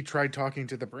then he tried talking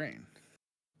to the brain,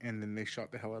 and then they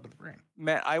shot the hell out of the brain.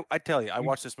 Man, I tell you, I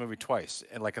watched this movie twice,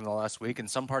 and like in the last week, and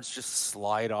some parts just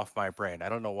slide off my brain. I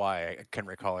don't know why I can't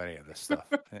recall any of this stuff.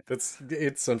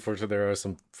 it's unfortunate. There are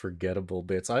some forgettable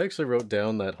bits. I actually wrote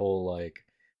down that whole like,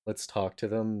 let's talk to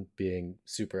them being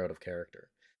super out of character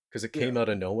because it came out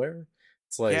of nowhere.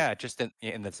 It's like, yeah, just in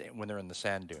the when they're in the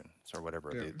sand dunes or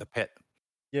whatever, the pit.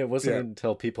 Yeah, it wasn't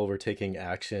until people were taking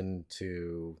action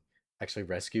to actually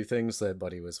rescue things that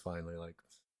Buddy was finally like,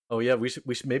 "Oh yeah, we should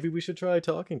maybe we should try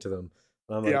talking to them."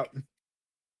 And I'm like,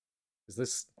 is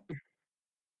this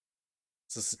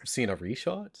scene a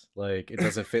reshot? Like, it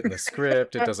doesn't fit in the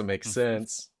script. It doesn't make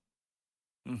sense.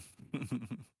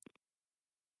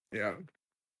 Yeah.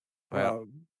 Well,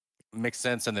 makes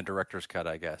sense in the director's cut,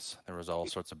 I guess. There was all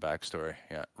sorts of backstory.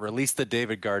 Yeah, release the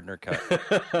David Gardner cut.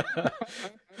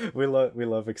 we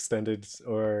love extended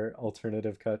or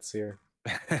alternative cuts here.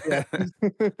 Yeah.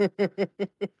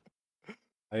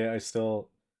 I still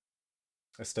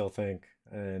think,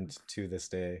 and to this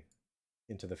day,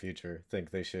 into the future,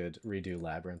 think they should redo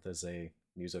Labyrinth as a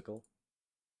musical.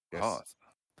 Yes. Oh,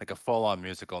 like a full-on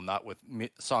musical, not with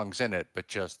songs in it, but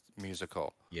just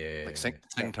musical. Yeah, like sing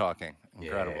talking.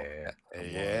 Incredible.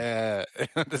 Yeah.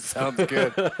 That sounds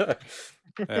good.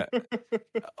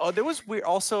 Oh, we're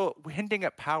also hinting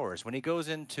at powers when he goes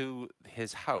into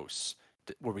his house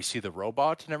where we see the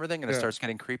robot and everything, and it starts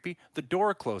getting creepy. The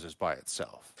door closes by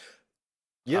itself.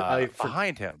 Yeah,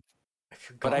 behind him.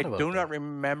 But I do not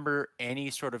remember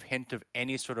any sort of hint of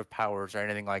any sort of powers or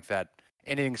anything like that,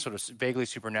 anything sort of vaguely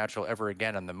supernatural ever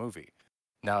again in the movie.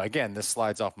 Now, again, this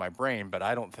slides off my brain, but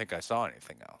I don't think I saw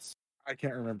anything else. I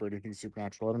can't remember anything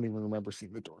supernatural. I don't even remember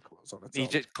seeing the door close on itself. He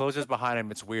just closes behind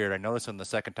him. It's weird. I noticed him the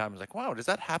second time. I was like, wow, does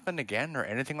that happen again or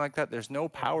anything like that? There's no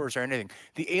powers or anything.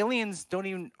 The aliens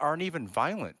aren't even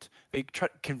violent. They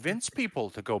convince people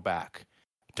to go back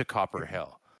to Copper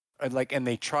Hill. And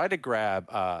they try to grab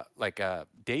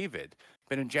David,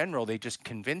 but in general, they just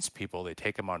convince people. They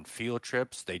take him on field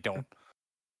trips. They don't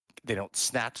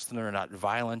snatch them. They're not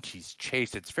violent. He's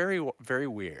chased. It's very, very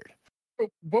weird.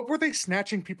 What were they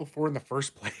snatching people for in the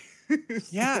first place?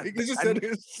 Yeah,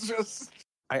 it's just.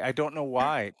 I don't know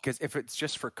why. Because if it's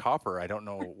just for copper, I don't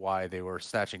know why they were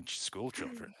snatching school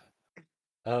children.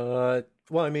 Well,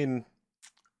 I mean,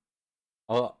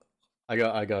 I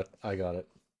got it.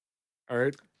 All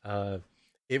right.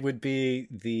 It would be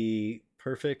the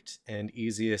perfect and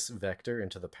easiest vector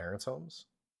into the parents' homes.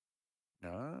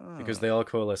 Because they all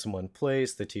coalesce in one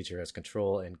place, the teacher has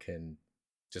control and can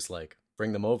just like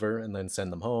bring them over and then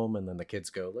send them home, and then the kids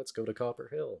go, let's go to Copper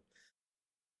Hill.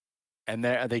 And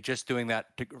are they just doing that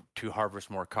to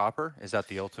harvest more copper? Is that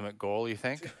the ultimate goal, you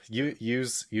think? You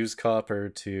use copper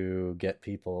to get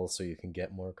people so you can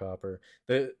get more copper.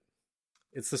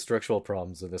 It's the structural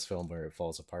problems of this film where it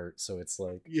falls apart. So it's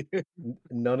like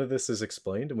none of this is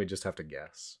explained, and we just have to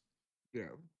guess. Yeah,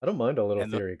 I don't mind a little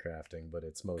theory crafting, but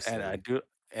it's mostly. And I do.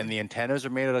 And the antennas are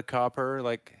made out of copper.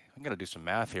 Like, I'm gonna do some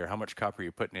math here. How much copper are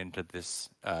you putting into this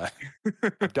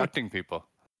abducting people?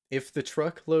 If the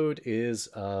truckload is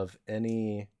of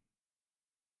any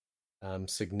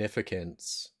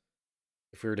significance,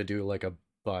 if we were to do like a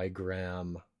by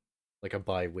gram, like a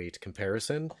by weight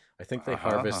comparison, I think they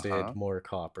harvested more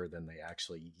copper than they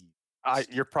actually used.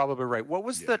 You're probably right. What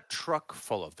was the truck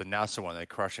full of? The NASA one they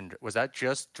crushed? Was that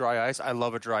just dry ice? I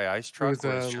love a dry ice truck. It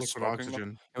was liquid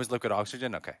oxygen. It was liquid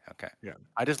oxygen? Okay. Yeah.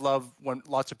 I just love when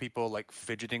lots of people like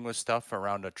fidgeting with stuff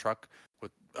around a truck with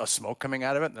a smoke coming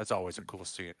out of it. That's always a cool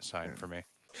sign for me.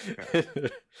 Yeah.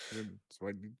 That's why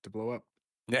I need to blow up.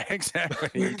 Yeah,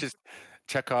 exactly. You just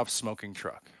Chekhov's smoking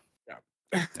truck.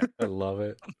 Yeah. I love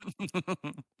it.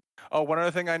 Oh, one other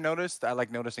thing I noticed, I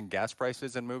like noticing gas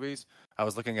prices in movies. I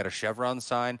was looking at a Chevron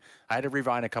sign. I had to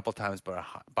rewind a couple times, but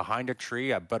behind a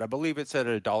tree. But I believe it said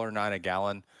 $1.09 a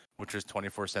gallon, which is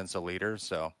 24 cents a liter.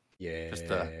 So yeah, just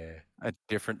a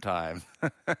different time.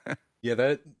 Yeah,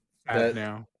 that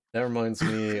reminds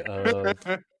me of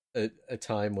a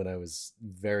time when I was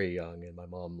very young, and my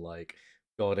mom like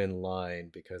got in line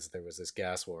because there was this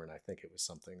gas war, and I think it was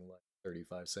something like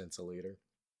 35 cents a liter.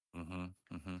 Mm-hmm.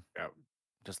 Mm-hmm. Yeah.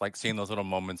 Just like seeing those little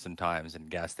moments and times in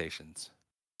gas stations,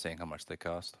 saying how much they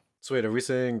cost. So wait, are we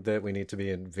saying that we need to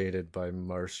be invaded by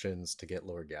Martians to get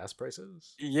lower gas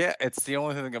prices? Yeah, it's the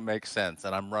only thing that makes sense,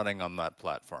 and I'm running on that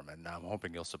platform, and I'm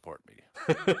hoping you'll support me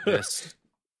this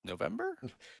November.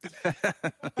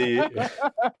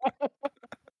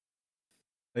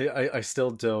 I still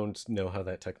don't know how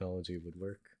that technology would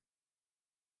work.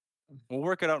 We'll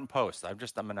work it out in post.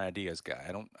 I'm an ideas guy.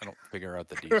 I don't figure out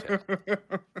the details.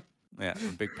 Yeah,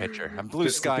 I'm big picture. I'm blue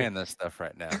sky in this stuff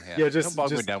right now. Yeah, just don't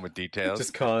bog me down with details.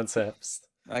 Just concepts.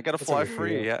 I gotta fly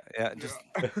free. Yeah, just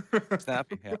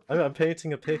snappy. Yeah. I'm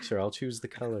painting a picture. I'll choose the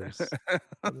colors.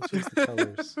 I'll choose the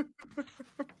colors.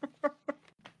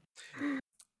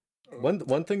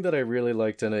 One thing that I really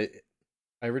liked, and I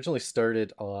originally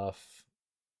started off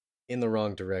in the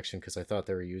wrong direction because I thought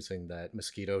they were using that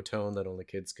mosquito tone that only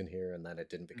kids can hear, and then it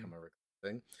didn't become a recurring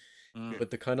thing.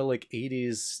 But the kind of like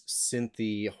 80s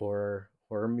synthy horror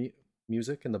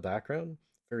music in the background,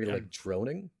 very like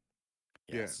droning.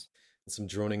 Yes. And some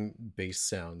droning bass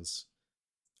sounds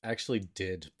actually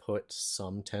did put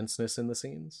some tenseness in the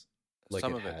scenes. Like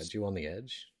it had you on the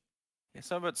edge. Yeah,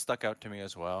 some of it stuck out to me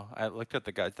as well. I looked at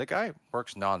the guy. The guy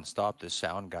works nonstop, this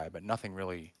sound guy, but nothing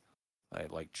really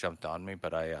like jumped on me.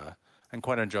 But I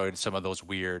quite enjoyed some of those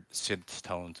weird synth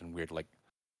tones and weird like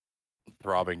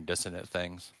throbbing dissonant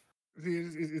things.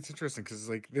 It's interesting because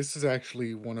like this is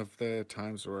actually one of the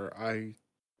times where I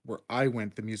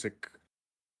went, the music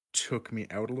took me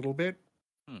out a little bit,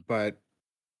 but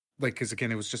like because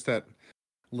again it was just that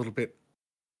little bit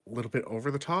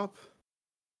over the top.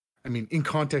 I mean, in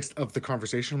context of the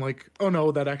conversation, I'm like, oh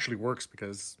no, that actually works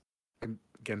because I'm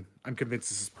convinced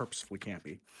this is purposefully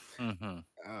campy.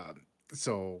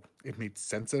 So it made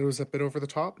sense that it was a bit over the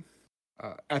top.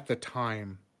 At the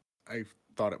time, I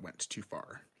thought it went too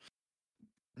far.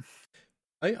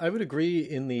 I would agree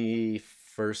in the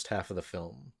first half of the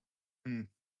film. In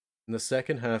the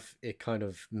second half, it kind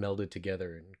of melded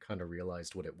together and kind of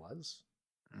realized what it was.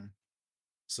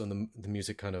 So the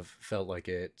music kind of felt like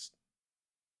it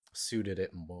suited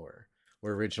it more.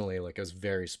 Where originally, like, I was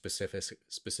very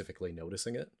specifically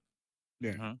noticing it.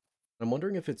 Yeah. I'm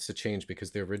wondering if it's a change because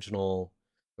the original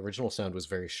sound was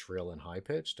very shrill and high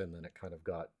pitched, and then it kind of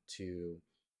got to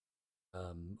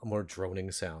a more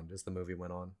droning sound as the movie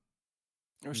went on.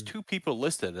 There was two people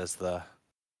listed as the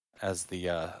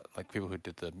like people who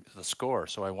did the score,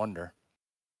 so I wonder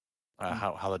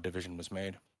how the division was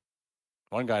made.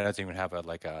 One guy doesn't even have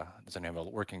doesn't have a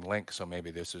working link, so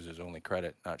maybe this is his only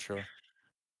credit. Not sure.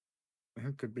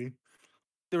 It could be.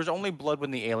 There was only blood when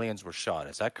the aliens were shot.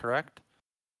 Is that correct?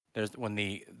 There's when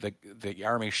the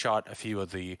army shot a few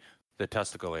of the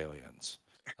testicle aliens,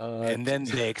 and then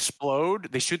they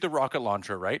explode. They shoot the rocket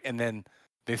launcher, right? And then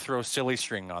they throw silly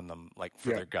string on them, like for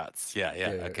their guts. Yeah,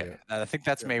 okay. I think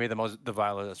that's maybe the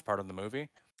violent part of the movie.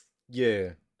 Yeah.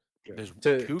 There's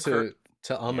actually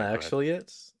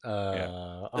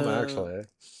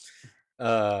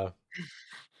the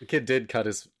kid did cut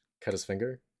his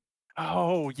finger.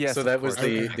 Oh yes. So that was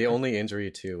the only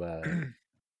injury to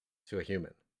a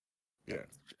human. Yeah.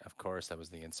 Of course, that was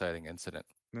the inciting incident.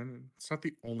 No, it's not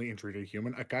the only injury to a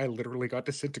human. A guy literally got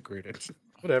disintegrated.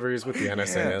 Whatever, he's with the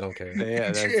NSA. I don't care.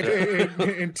 Yeah,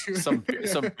 that's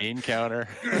some bean counter.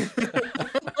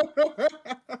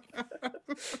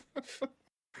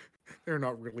 They're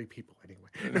not really people anyway.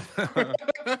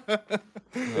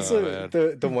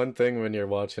 The one thing when you're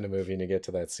watching a movie and you get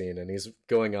to that scene and he's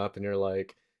going up and you're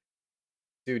like,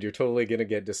 dude, you're totally gonna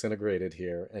get disintegrated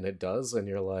here, and it does, and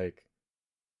you're like,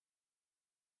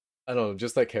 I don't know,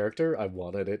 just that character, I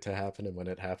wanted it to happen, and when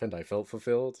it happened, I felt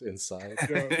fulfilled inside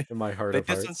in my heart of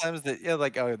hearts. Sometimes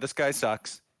like, oh, this guy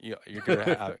sucks. You're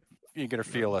gonna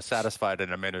feel satisfied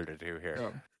in a minute or two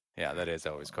here. Yeah, that is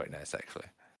always quite nice, actually.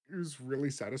 It was really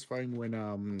satisfying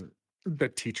when the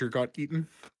teacher got eaten,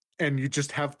 and you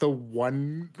just have the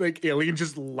one like alien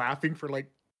just laughing for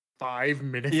like 5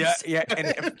 minutes. Yeah,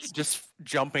 and just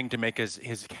jumping to make his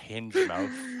hinge mouth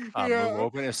move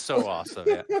open is so awesome.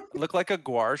 Yeah, look like a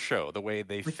Guar show the way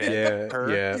they fed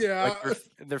her. Yeah. Like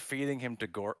they're feeding him to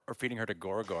Gore or feeding her to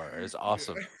Gorgor is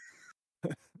awesome.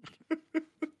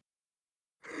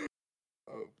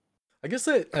 I guess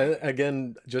that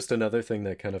again, just another thing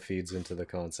that kind of feeds into the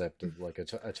concept of like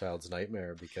a child's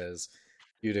nightmare, because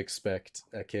you'd expect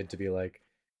a kid to be like,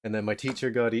 and then my teacher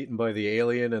got eaten by the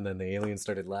alien, and then the alien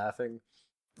started laughing.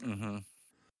 Mm-hmm.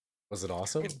 Was it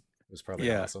awesome? It was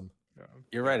probably awesome. Yeah.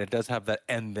 You're right. It does have that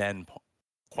and then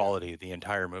quality. The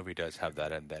entire movie does have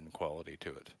that and then quality to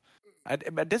it.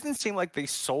 It doesn't seem like they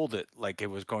sold it like it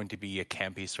was going to be a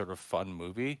campy sort of fun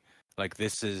movie. Like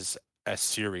this is a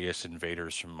serious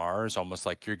Invaders from Mars, almost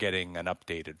like you're getting an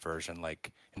updated version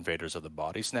like Invaders of the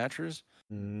Body Snatchers.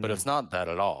 But it's not that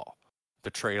at all. The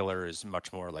trailer is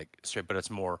much more like straight, but it's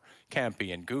more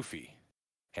campy and goofy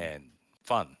and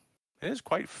fun. It is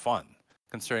quite fun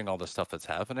considering all the stuff that's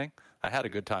happening. I had a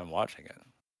good time watching it.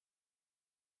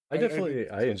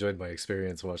 I enjoyed my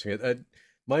experience watching it.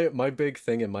 My big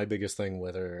thing and my biggest thing,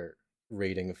 whether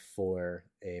rating for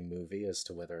a movie as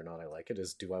to whether or not I like it,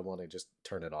 is do I want to just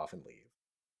turn it off and leave?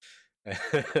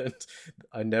 And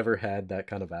I never had that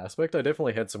kind of aspect. I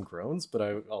definitely had some groans, but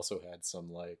I also had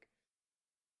some like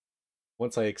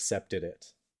once I accepted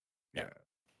it. Yeah.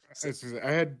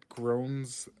 I had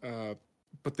groans,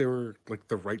 but they were like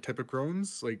the right type of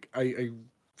groans. Like I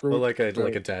wrote like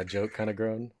a dad joke kind of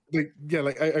groan.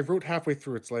 Like I wrote halfway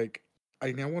through. It's like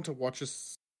I now want to watch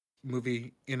this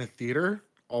movie in a theater,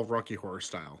 all Rocky Horror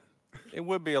style. It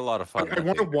would be a lot of fun. I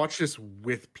want to watch this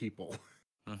with people.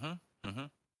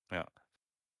 Yeah.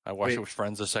 I watched it with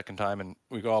friends the second time, and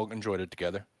we all enjoyed it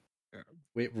together. Yeah.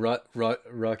 Wait,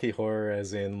 Rocky Horror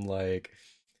as in like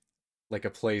a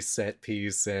play set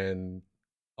piece and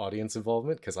audience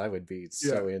involvement? Because I would be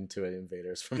so into an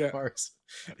Invaders from Mars.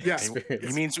 Yeah,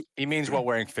 he means while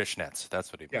wearing fishnets.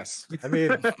 That's what he means. Yes, I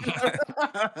mean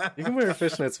you can wear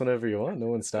fishnets whenever you want. No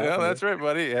one's stopping. Yeah, that's right,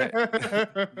 buddy.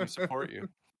 Yeah. We support you.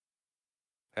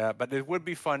 But it would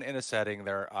be fun in a setting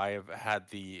there. I have had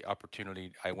the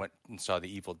opportunity. I went and saw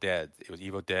the Evil Dead. It was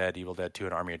Evil Dead 2,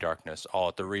 and Army of Darkness, all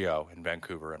at the Rio in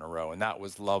Vancouver in a row, and that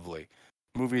was lovely.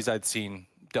 Movies I'd seen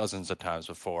dozens of times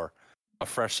before. A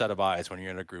fresh set of eyes when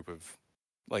you're in a group of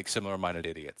like similar-minded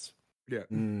idiots. Yeah.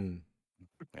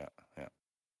 Yeah.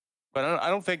 But I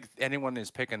don't think anyone is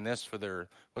picking this for their.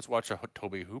 Let's watch a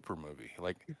Tobe Hooper movie.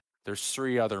 Like, there's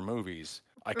 3 other movies,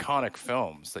 iconic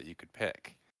films that you could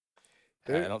pick.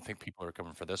 I don't think people are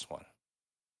coming for this one.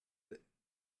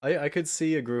 I could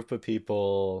see a group of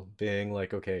people being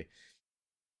like, okay,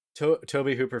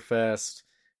 Tobe Hooper Fest,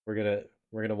 we're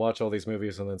gonna watch all these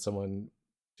movies, and then someone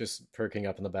just perking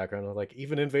up in the background and like,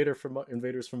 even Invaders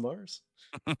from Mars.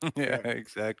 Yeah,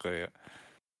 exactly. Yeah.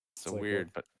 So like,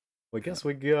 weird, but I guess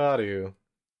we got to.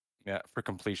 Yeah, for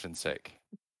completion's sake.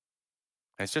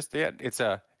 It's just it's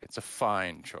a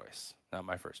fine choice, not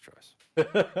my first choice.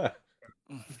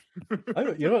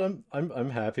 You know what? I'm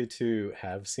happy to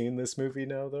have seen this movie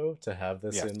now, though, to have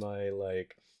this in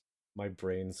my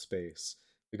brain space,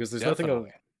 because there's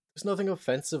nothing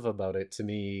offensive about it to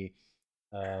me.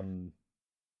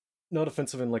 Not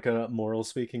offensive in like a moral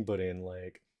speaking, but in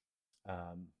like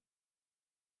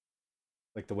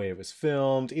the way it was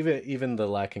filmed, even the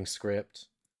lacking script,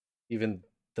 even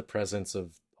the presence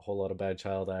of a whole lot of bad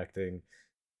child acting.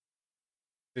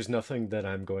 There's nothing that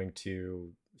I'm going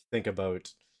to think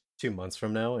about 2 months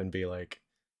from now and be like,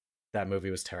 that movie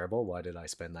was terrible. Why did I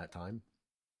spend that time?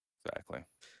 Exactly.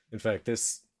 In fact,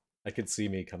 I could see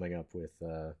me coming up with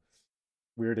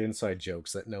weird inside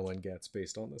jokes that no one gets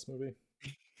based on this movie.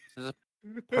 This is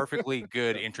a perfectly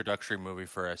good introductory movie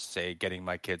for us, say, getting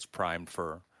my kids primed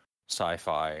for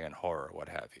sci-fi and horror, what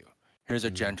have you. Here's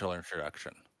a gentle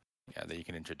introduction. Yeah, that you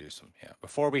can introduce them. Yeah.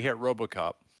 Before we hit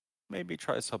RoboCop, maybe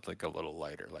try something a little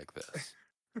lighter like this.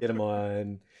 Get them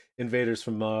on Invaders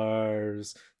from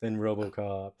Mars, then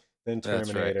RoboCop, then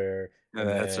Terminator.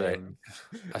 That's right.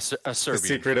 A Serbian. The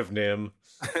Secret of Nim.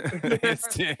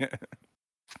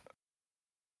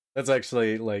 That's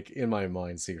actually, like, in my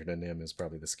mind, Secret of Nim is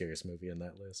probably the scariest movie in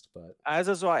that list. But as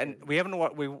is why, and we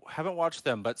haven't watched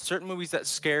them, but certain movies that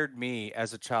scared me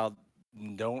as a child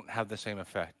don't have the same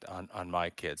effect on my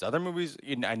kids. Other movies,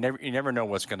 you never know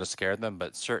what's going to scare them,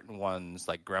 but certain ones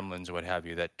like Gremlins, what have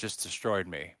you, that just destroyed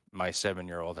me. My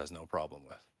 7-year-old has no problem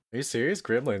with. Are you serious?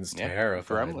 Gremlins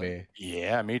terrified me.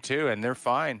 Yeah, me too, and they're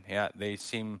fine. Yeah, they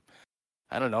seem,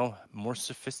 I don't know, more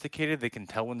sophisticated. They can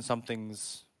tell when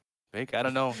something's fake. I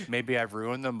don't know. Maybe I've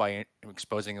ruined them by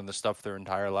exposing them to stuff their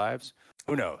entire lives.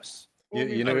 Who knows?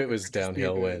 You know, it was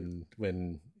downhill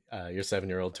when your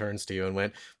 7-year-old turns to you and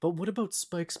went, but what about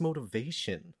Spike's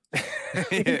motivation?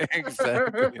 Yeah,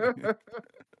 exactly.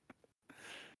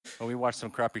 Well, we watched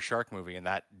some crappy shark movie, and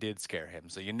that did scare him.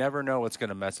 So you never know what's going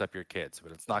to mess up your kids,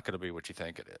 but it's not going to be what you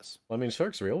think it is. Well, I mean,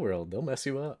 sharks real world, they'll mess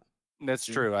you up. That's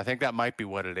true. I think that might be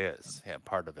what it is. Yeah,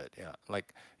 part of it. Yeah,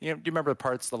 like, do you remember the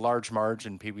parts, the Large Marge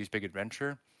in Pee-wee's Big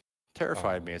Adventure?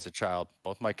 Terrified me as a child.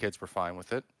 Both my kids were fine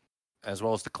with it, as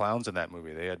well as the clowns in that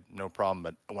movie. They had no problem.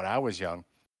 But when I was young,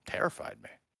 terrified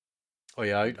me. Oh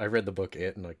yeah, I read the book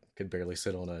It, and I could barely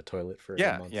sit on a toilet for a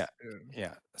Yeah, month. yeah,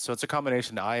 yeah. So it's a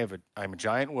combination. I'm a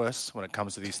giant wuss when it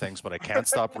comes to these things, but I can't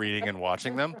stop reading and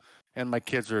watching them. And my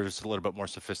kids are just a little bit more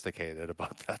sophisticated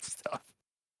about that stuff.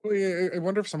 Well, yeah, I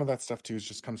wonder if some of that stuff too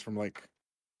just comes from like,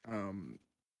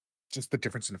 just the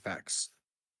difference in effects.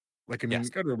 Like, I mean, Yes.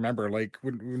 you got to remember, like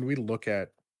when we look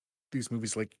at these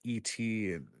movies like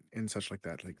E.T. and such like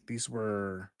that, like these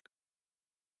were,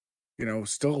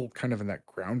 still kind of in that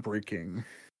groundbreaking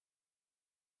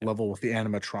level with the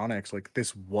animatronics. Like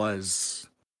this was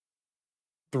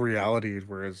the reality,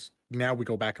 whereas now we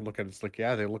go back and look at it, it's like,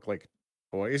 yeah, they look like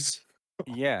toys.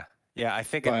 Yeah, yeah. I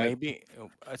think it But may be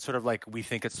it's sort of like we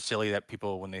think it's silly that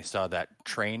people, when they saw that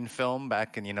train film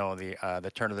back in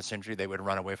the turn of the century, they would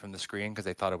run away from the screen because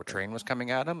they thought a train was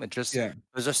coming at them. It just yeah,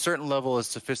 there's a certain level of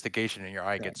sophistication, and your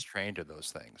eye yeah, gets trained to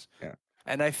those things. yeah,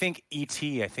 And I think ET,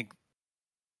 I think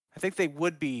they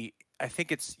would be. I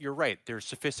think you're right. They're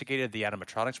sophisticated, the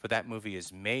animatronics, but that movie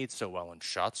is made so well and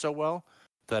shot so well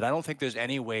that I don't think there's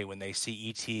any way when they see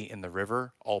ET in the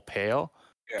river, all pale,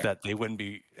 yeah, that they wouldn't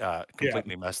be yeah,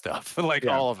 completely messed up, like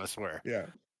yeah, all of us were. yeah,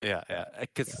 Yeah, yeah.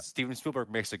 Because yeah, Steven Spielberg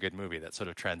makes a good movie that sort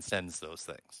of transcends those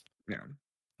things. yeah,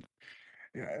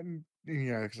 yeah, and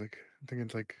yeah. It's like I'm thinking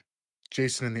it's like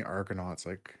Jason and the Argonauts,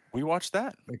 We watched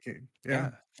that. yeah. Yeah,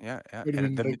 yeah, yeah. But I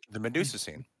And mean, like, the Medusa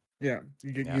scene. yeah,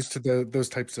 you get Yeah, used to those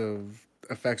types of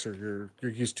effects, or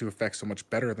you're used to effects so much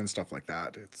better than stuff like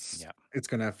that. yeah, It's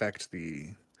going to affect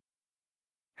the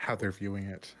how they're viewing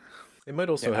it. It might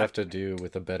also yeah. have to do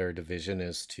with a better division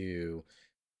as to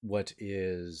what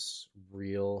is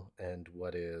real and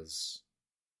what is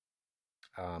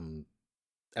um,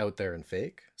 out there and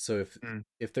fake. So Mm.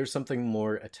 if there's something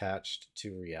more attached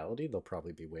to reality, they'll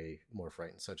probably be way more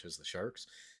frightened, such as the sharks.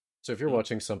 So if you're Mm.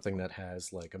 watching something that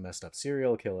has like a messed up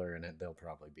serial killer in it, they'll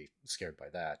probably be scared by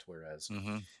that. Whereas,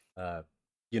 Mm-hmm. uh,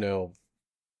 you know,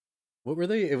 what were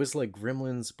they? It was like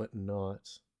Gremlins, but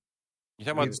not. You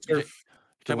talking I about mean, surf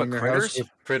you talking filling about their house critters? with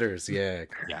Critters, yeah.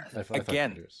 Yeah. I thought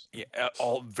Again, Critters. yeah,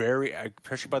 all very,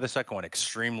 especially by the second one,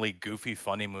 extremely goofy,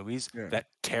 funny movies yeah, that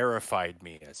terrified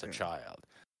me as a Yeah. child.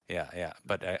 Yeah, yeah.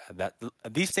 But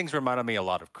these things reminded me a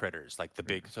lot of critters, like the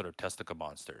big sort of testicle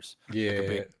monsters.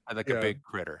 Yeah, Like Yeah. a big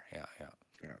critter. Yeah, yeah.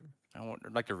 yeah.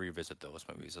 I'd like to revisit those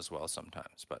movies as well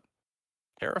sometimes, but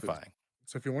terrifying.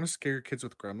 So if you want to scare your kids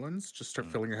with gremlins, just start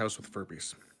Mm. filling your house with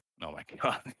Furbies. Oh my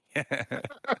god.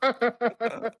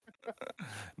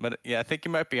 But yeah, I think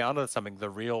you might be onto something. The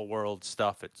real world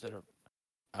stuff, it sort of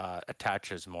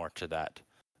attaches more to that.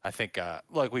 I think,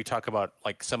 like we talk about,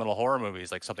 like seminal horror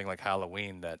movies, like something like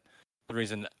Halloween. That the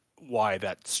reason why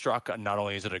that struck, not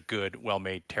only is it a good,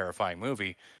 well-made, terrifying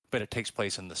movie, but it takes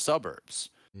place in the suburbs,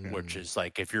 which is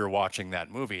like if you're watching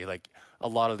that movie, like a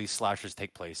lot of these slashers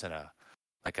take place in a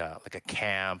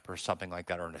camp or something like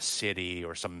that, or in a city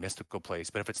or some mystical place.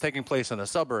 But if it's taking place in the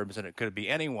suburbs and it could be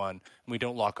anyone, and we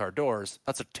don't lock our doors,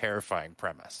 that's a terrifying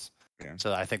premise. Yeah.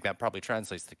 So I think that probably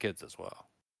translates to kids as well.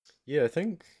 Yeah, I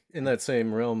think in that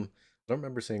same realm, I don't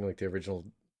remember seeing like the original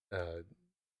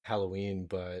Halloween,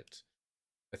 but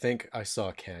I think I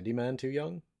saw Candyman too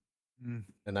young, Mm.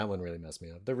 and that one really messed me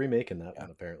up. They're remaking that Yeah.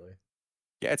 one apparently.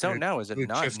 Yeah, it's out now, is it It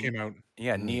not? just came out.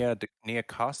 Yeah, Mm. Nia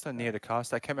DaCosta.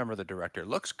 I can't remember the director. It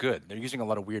looks good. They're using a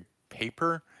lot of weird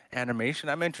paper animation.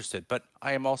 I'm interested, but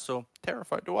I am also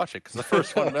terrified to watch it because the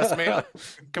first one messed me up.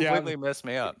 Completely messed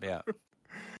me up. Yeah.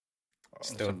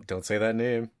 Just don't say that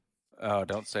name. Oh,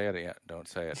 don't say it yet. Don't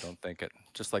say it. Don't think it.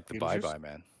 Just like the Bye Beetlejuice? Bye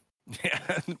Man.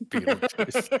 Yeah,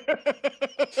 Beetlejuice.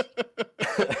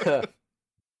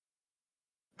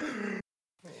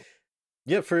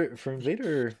 Yeah, for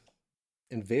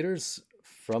Invaders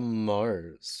from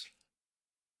Mars.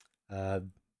 As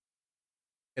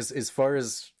far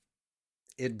as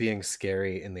it being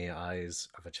scary in the eyes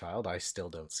of a child, I still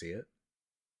don't see it.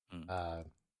 Mm.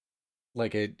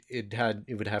 Like it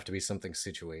would have to be something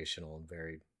situational and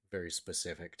very very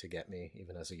specific to get me,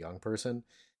 even as a young person.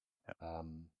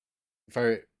 If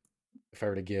I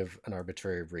were to give an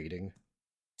arbitrary rating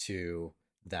to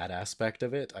that aspect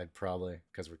of it, I'd probably,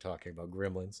 because we're talking about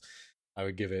gremlins, I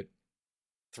would give it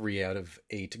 3 out of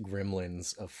 8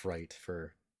 gremlins of fright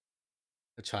for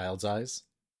a child's eyes.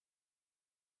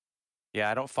 Yeah,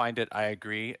 I don't find it. I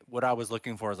agree. What I was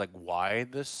looking for is like why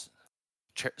this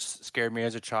scared me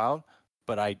as a child,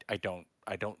 but I don't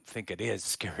think it is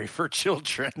scary for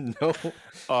children. No.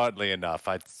 Oddly enough,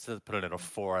 I'd still put it at a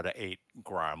 4 out of 8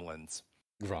 gremlins.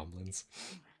 Gremlins.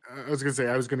 I was gonna say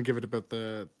I was gonna give it about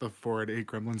the 4 out of 8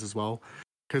 gremlins as well,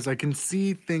 because I can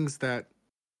see things that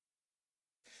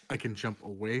I can jump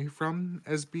away from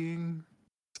as being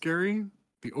scary.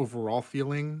 The overall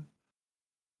feeling,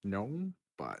 no,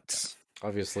 but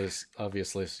Obviously,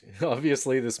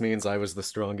 this means I was the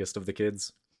strongest of the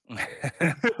kids.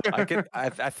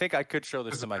 I think I could show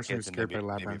this to my kids and they'd be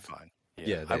fine.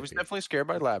 Yeah, I was definitely scared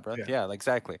by Labyrinth. Yeah,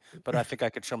 exactly. But I think I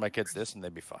could show my kids this and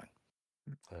they'd be fine.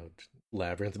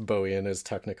 Labyrinth, Bowie in his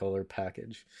Technicolor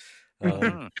package.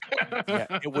 Yeah,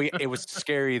 it was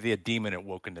scary. The demon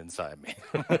awoken inside me.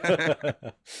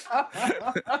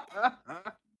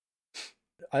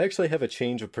 I actually have a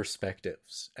change of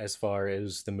perspectives as far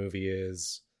as the movie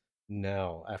is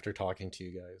now after talking to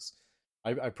you guys.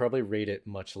 I probably rate it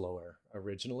much lower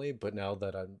originally, but now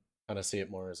that I kind of see it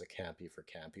more as a campy for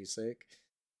campy's sake,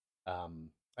 I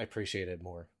appreciate it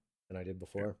more than I did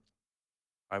before.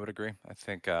 I would agree. I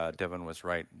think Devin was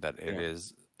right that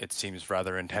it seems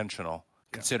rather intentional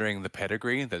considering the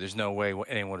pedigree, that there's no way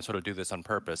anyone would sort of do this on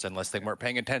purpose unless they weren't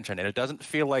paying attention. And it doesn't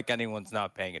feel like anyone's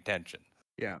not paying attention.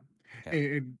 Yeah.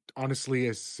 Honestly,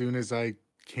 as soon as I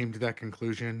came to that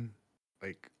conclusion,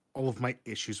 like all of my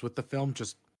issues with the film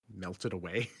just melted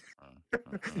away.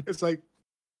 It's like,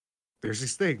 there's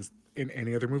these things in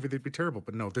any other movie they'd be terrible,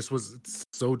 but no, this was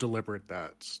so deliberate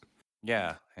that.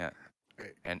 Yeah.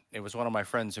 And it was one of my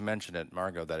friends who mentioned it,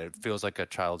 Margot, that it feels like a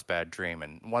child's bad dream.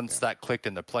 And once that clicked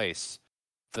into place,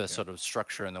 the sort of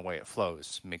structure and the way it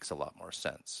flows makes a lot more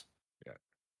sense. Yeah.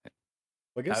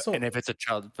 I guess and if it's a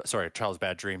child's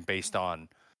bad dream based on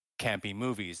campy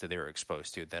movies that they were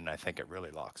exposed to, then I think it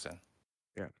really locks in.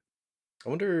 Yeah. I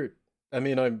wonder, I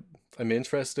mean, I'm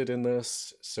interested in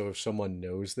this, so if someone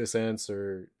knows this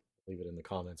answer, leave it in the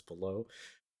comments below.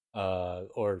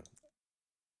 Or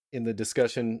in the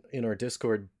discussion in our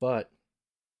Discord, but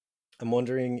I'm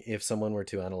wondering if someone were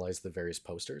to analyze the various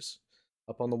posters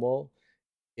up on the wall,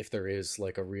 if there is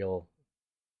like a real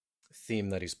theme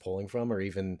that he's pulling from, or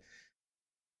even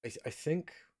I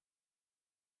think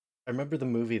I remember the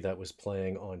movie that was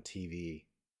playing on TV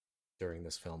during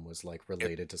this film was like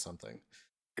related to something.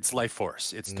 It's Life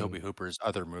Force. It's Tobe Hooper's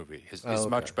other movie. His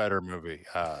much better movie,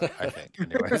 I think.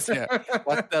 Anyways,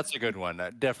 that's a good one.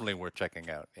 Definitely worth checking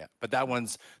out. Yeah, but that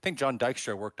one's. I think John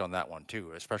Dykstra worked on that one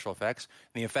too. Special effects.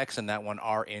 And the effects in that one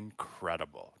are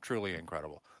incredible, truly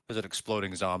incredible. There's an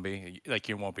exploding zombie. Like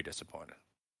you won't be disappointed.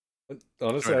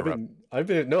 Honestly, I've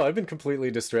been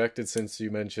completely distracted since you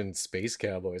mentioned Space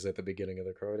Cowboys at the beginning of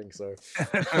the recording. So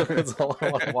that's all I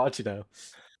want to watch now.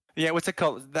 Yeah, what's it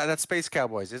called? That's Space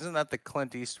Cowboys. Isn't that the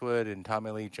Clint Eastwood and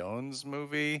Tommy Lee Jones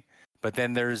movie? But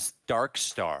then there's Dark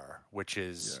Star, which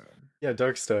is... Yeah,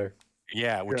 Dark Star.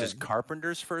 Yeah, which is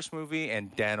Carpenter's first movie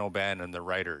and Dan O'Bannon, the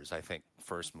writer's, I think,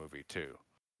 first movie too.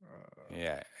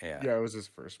 Yeah, it was his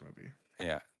first movie.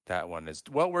 Yeah, that one is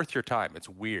well worth your time. It's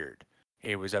weird.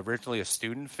 It was originally a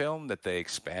student film that they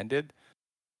expanded,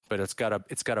 but it's got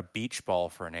a beach ball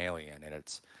for an alien, and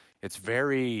it's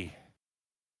very...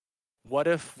 What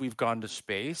if we've gone to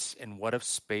space, and what if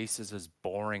space is as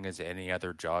boring as any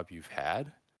other job you've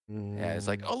had? Yeah, it's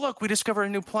like, oh look, we discovered a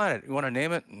new planet. You want to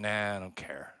name it? Nah, I don't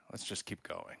care. Let's just keep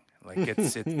going. Like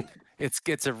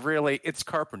it's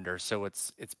Carpenter, so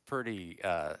it's pretty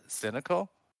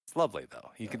cynical. It's lovely though.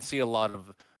 You can see a lot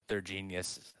of their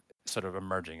genius sort of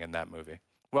emerging in that movie.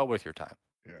 Well worth your time.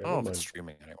 Yeah. I don't know if it's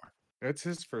streaming anywhere. It's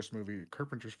his first movie,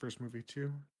 Carpenter's first movie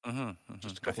too.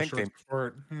 Just a couple shorts before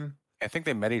it. Yeah. I think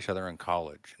they met each other in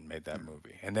college and made that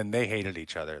movie, and then they hated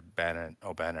each other.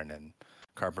 O'Bannon and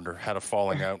Carpenter had a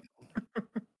falling out.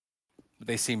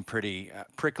 They seem pretty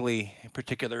prickly,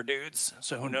 particular dudes.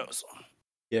 So who knows?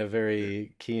 Yeah,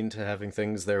 very keen to having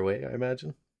things their way, I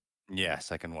imagine.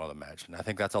 Yes, I can well imagine. I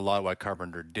think that's a lot of what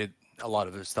Carpenter did. A lot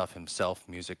of his stuff himself,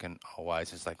 music and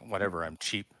otherwise, is like whatever. I'm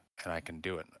cheap and I can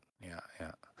do it. Yeah.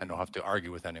 I don't have to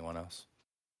argue with anyone else.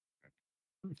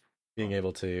 Being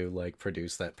able to like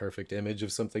produce that perfect image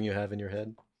of something you have in your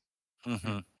head.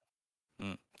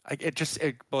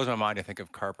 It blows my mind to think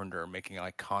of Carpenter making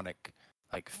iconic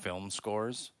like film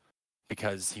scores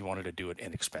because he wanted to do it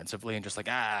inexpensively and just like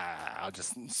I'll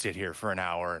just sit here for an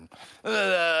hour and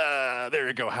there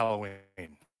you go,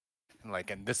 Halloween.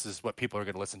 And this is what people are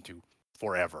going to listen to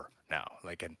forever now.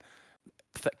 And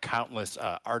countless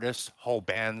artists, whole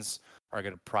bands are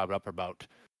going to prop up about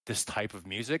this type of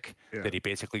music that he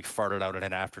basically farted out in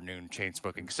an afternoon chain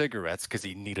smoking cigarettes because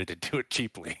he needed to do it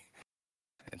cheaply.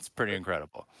 It's pretty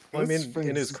incredible. Well, I mean,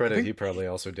 in his credit, he probably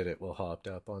also did it while hopped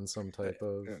up on some type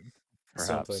of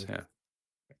something.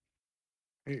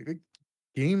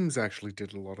 Games actually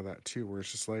did a lot of that too, where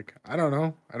it's just like, I don't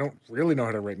know. I don't really know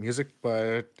how to write music,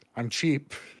 but I'm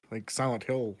cheap. Like Silent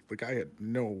Hill, the guy had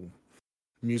no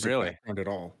music background at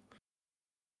all.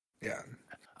 Yeah.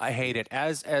 I hate it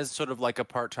as sort of like a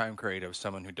part-time creative,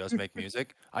 someone who does make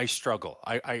music. I struggle.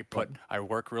 I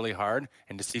work really hard,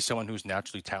 and to see someone who's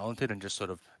naturally talented and just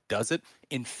sort of does it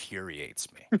infuriates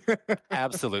me.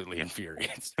 Absolutely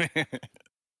infuriates me.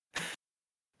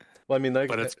 Well, I mean,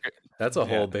 But that's a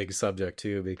whole big subject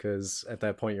too, because at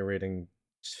that point you're rating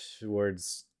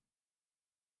towards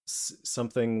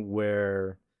something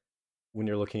where, when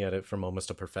you're looking at it from almost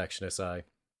a perfectionist eye,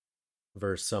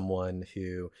 versus someone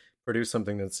who produced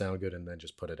something that sounded good and then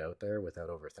just put it out there without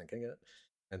overthinking it,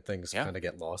 and things kind of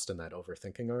get lost in that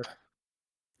overthinking arc.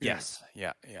 Yes,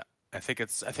 yeah. I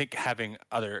think having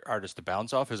other artists to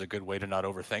bounce off is a good way to not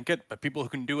overthink it. But people who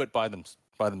can do it by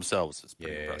themselves is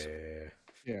pretty impressive.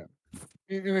 Yeah,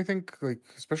 and I think like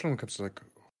especially when it comes to like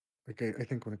I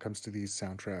think when it comes to these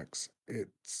soundtracks,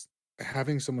 it's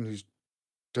having someone who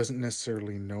doesn't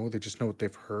necessarily know, they just know what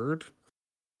they've heard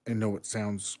and know it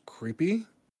sounds creepy.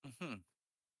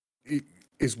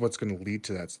 Is what's going to lead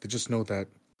to that. So they just know that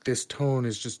this tone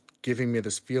is just giving me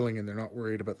this feeling, and they're not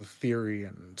worried about the theory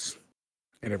and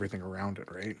everything around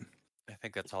it, right? I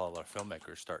think that's how a lot of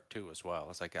filmmakers start too, as well.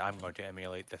 It's like, I'm going to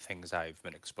emulate the things I've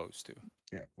been exposed to.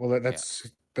 Yeah. Well,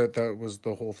 that was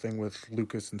the whole thing with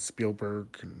Lucas and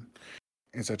Spielberg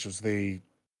and such, as they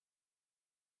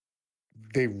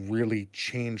really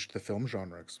changed the film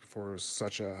genre. 'Cause before it was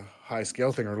such a high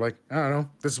scale thing, or like, I don't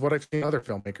know, this is what I've seen other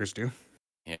filmmakers do.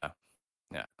 Yeah.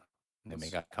 They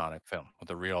make iconic film with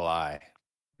a real eye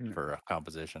for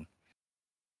composition.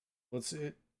 Well, it's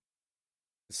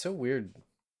so weird.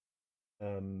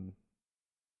 I'm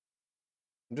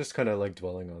just kind of like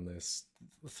dwelling on this,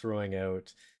 throwing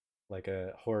out like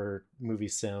a horror movie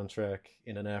soundtrack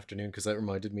in an afternoon, because that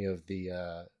reminded me of the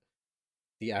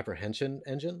Apprehension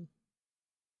Engine,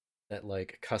 that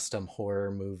like custom horror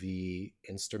movie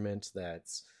instrument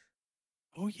that's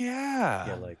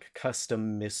like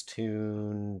custom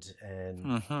mistuned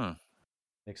and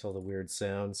makes all the weird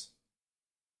sounds.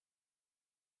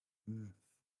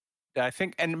 I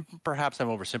think, and perhaps I'm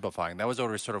oversimplifying, that was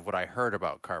always sort of what I heard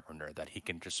about Carpenter, that he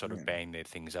can just sort of bang the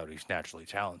things out. He's naturally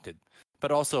talented.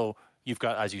 But also, you've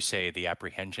got, as you say, the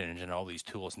Apprehension Engine and all these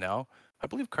tools now. I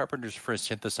believe Carpenter's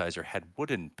first synthesizer had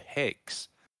wooden pegs.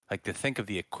 Like, to think of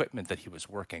the equipment that he was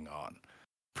working on.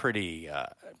 Pretty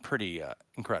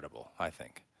incredible, I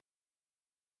think.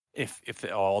 If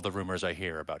all the rumors I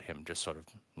hear about him just sort of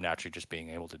naturally just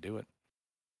being able to do it.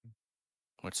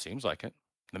 Which seems like it.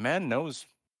 The man knows...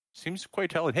 Seems quite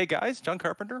talented. Hey guys, John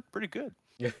Carpenter, pretty good.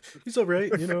 Yeah, he's all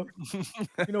right. You know,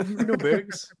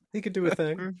 Biggs. He could do a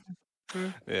thing.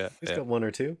 Yeah, he's got one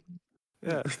or two.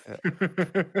 Yeah.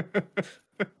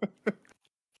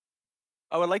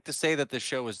 I would like to say that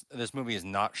this movie is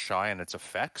not shy in its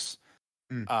effects.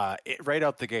 Right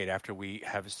out the gate, after we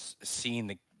have seen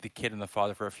the kid and the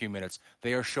father for a few minutes,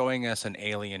 they are showing us an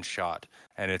alien shot,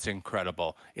 and it's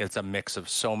incredible. It's a mix of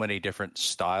so many different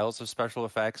styles of special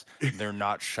effects. They're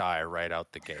not shy right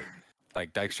out the gate.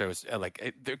 Like, that shows,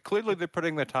 they're clearly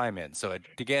putting the time in. So it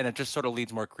just sort of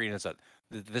leads more credence that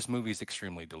this movie is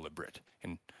extremely deliberate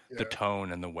in the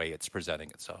tone and the way it's presenting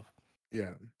itself.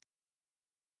 Yeah.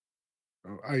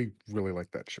 I really like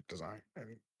that ship design. I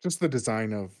mean, just the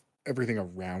design of everything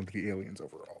around the aliens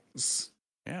overall.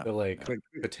 Yeah. The like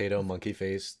potato monkey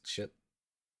face shit.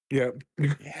 Yeah.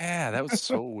 Yeah, that was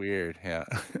so weird. Yeah.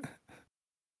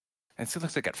 And it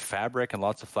looks like got fabric and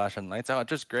lots of flashing lights. Oh,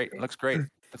 just great. It looks great.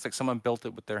 Looks like someone built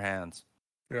it with their hands.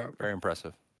 Yeah. Very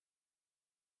impressive.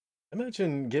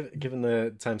 Imagine, given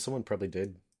the time, someone probably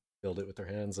did build it with their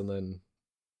hands, and then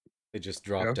they just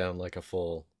drop down like a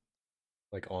full,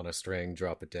 like on a string,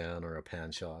 drop it down, or a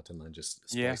pan shot, and then just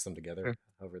splice them together.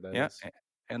 However that is.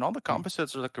 And all the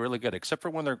composites look really good, except for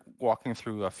when they're walking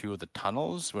through a few of the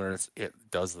tunnels, where it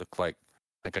does look like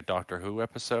a Doctor Who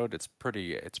episode. It's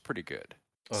pretty good.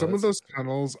 Some of those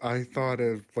tunnels, I thought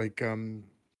of like like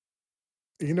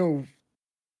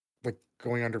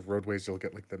going under roadways, you'll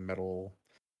get like the metal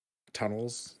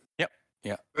tunnels. Yep.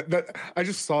 Yeah. That I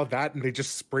just saw that, and they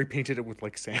just spray painted it with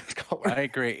like sand color. I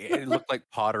agree. It looked like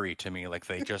pottery to me, like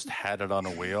they just had it on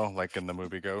a wheel, like in the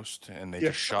movie Ghost, and they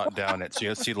just shot down it. So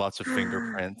you'll see lots of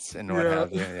fingerprints and what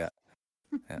have you.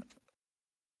 Yeah.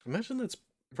 Imagine that's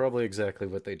probably exactly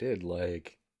what they did.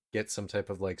 Like, get some type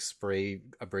of like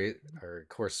or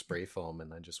coarse spray foam,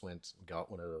 and then just went and got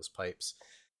one of those pipes,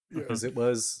 because it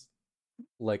was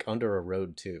like under a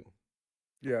road too.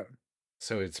 Yeah.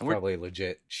 So it's probably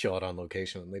legit shot on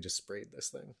location, and they just sprayed this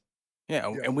thing.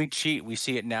 Yeah, and we cheat. We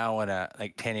see it now in a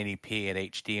like 1080p at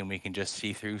HD, and we can just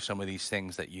see through some of these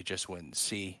things that you just wouldn't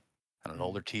see on an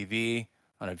older TV,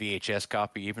 on a VHS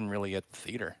copy, even really at the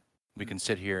theater. We can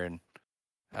sit here and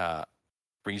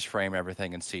freeze frame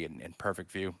everything and see it in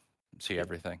perfect view, see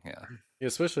everything. Yeah,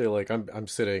 especially like I'm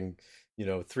sitting,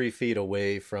 3 feet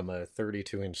away from a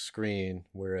 32-inch screen,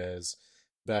 whereas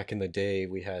back in the day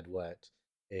we had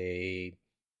a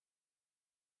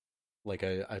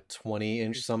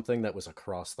 20-inch something that was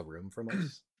across the room from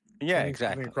us. Yeah,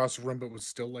 exactly. Across the room, but was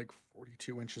still like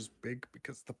 42 inches big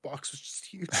because the box was just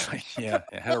huge. Yeah,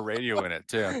 it had a radio in it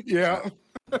too. Yeah.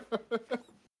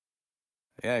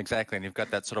 Yeah, exactly. And you've got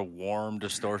that sort of warm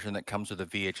distortion that comes with a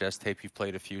VHS tape you've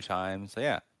played a few times. So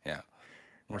yeah.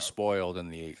 We're spoiled in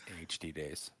the HD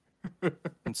days.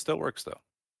 It still works though.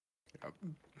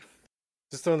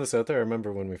 Just throwing this out there, I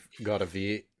remember when we got a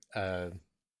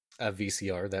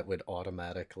VCR that would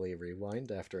automatically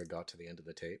rewind after it got to the end of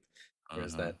the tape.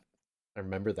 Whereas I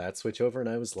remember that switch over, and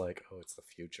I was like, "Oh, it's the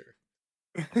future."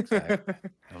 Exactly.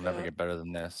 I'll never get better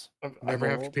than this. I'll never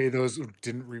have to pay those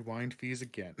didn't rewind fees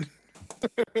again.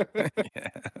 Yeah.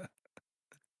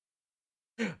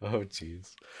 Oh,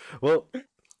 jeez. Well,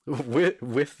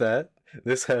 with that,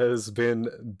 this has been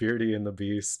Beardy and the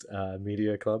Beast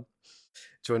Media Club.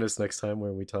 Join us next time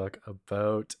where we talk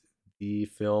about the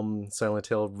film Silent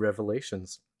Hill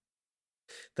Revelations.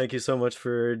 Thank you so much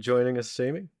for joining us,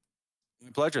 Jamie. My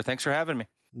pleasure. Thanks for having me.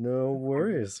 No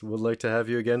worries. Would like to have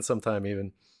you again sometime,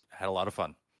 even. I had a lot of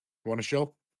fun. Want a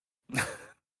show?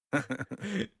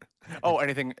 Oh,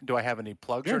 anything? Do I have any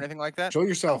plugs or anything like that? Show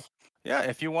yourself. Yeah,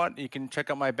 if you want, you can check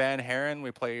out my band Heron.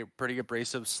 We play pretty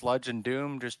abrasive sludge and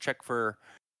doom. Just check for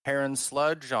Heron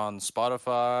Sludge on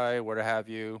Spotify, where to have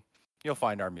you. You'll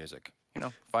find our music.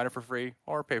 Find it for free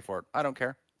or pay for it. I don't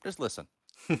care. Just listen.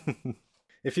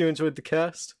 If you enjoyed the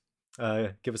cast,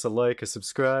 give us a like, a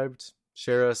subscribe,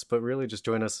 share us, but really just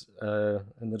join us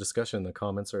in the discussion in the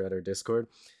comments or at our Discord.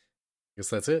 I guess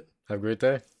that's it. Have a great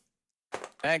day.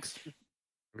 Thanks. Have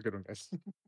a good one, guys.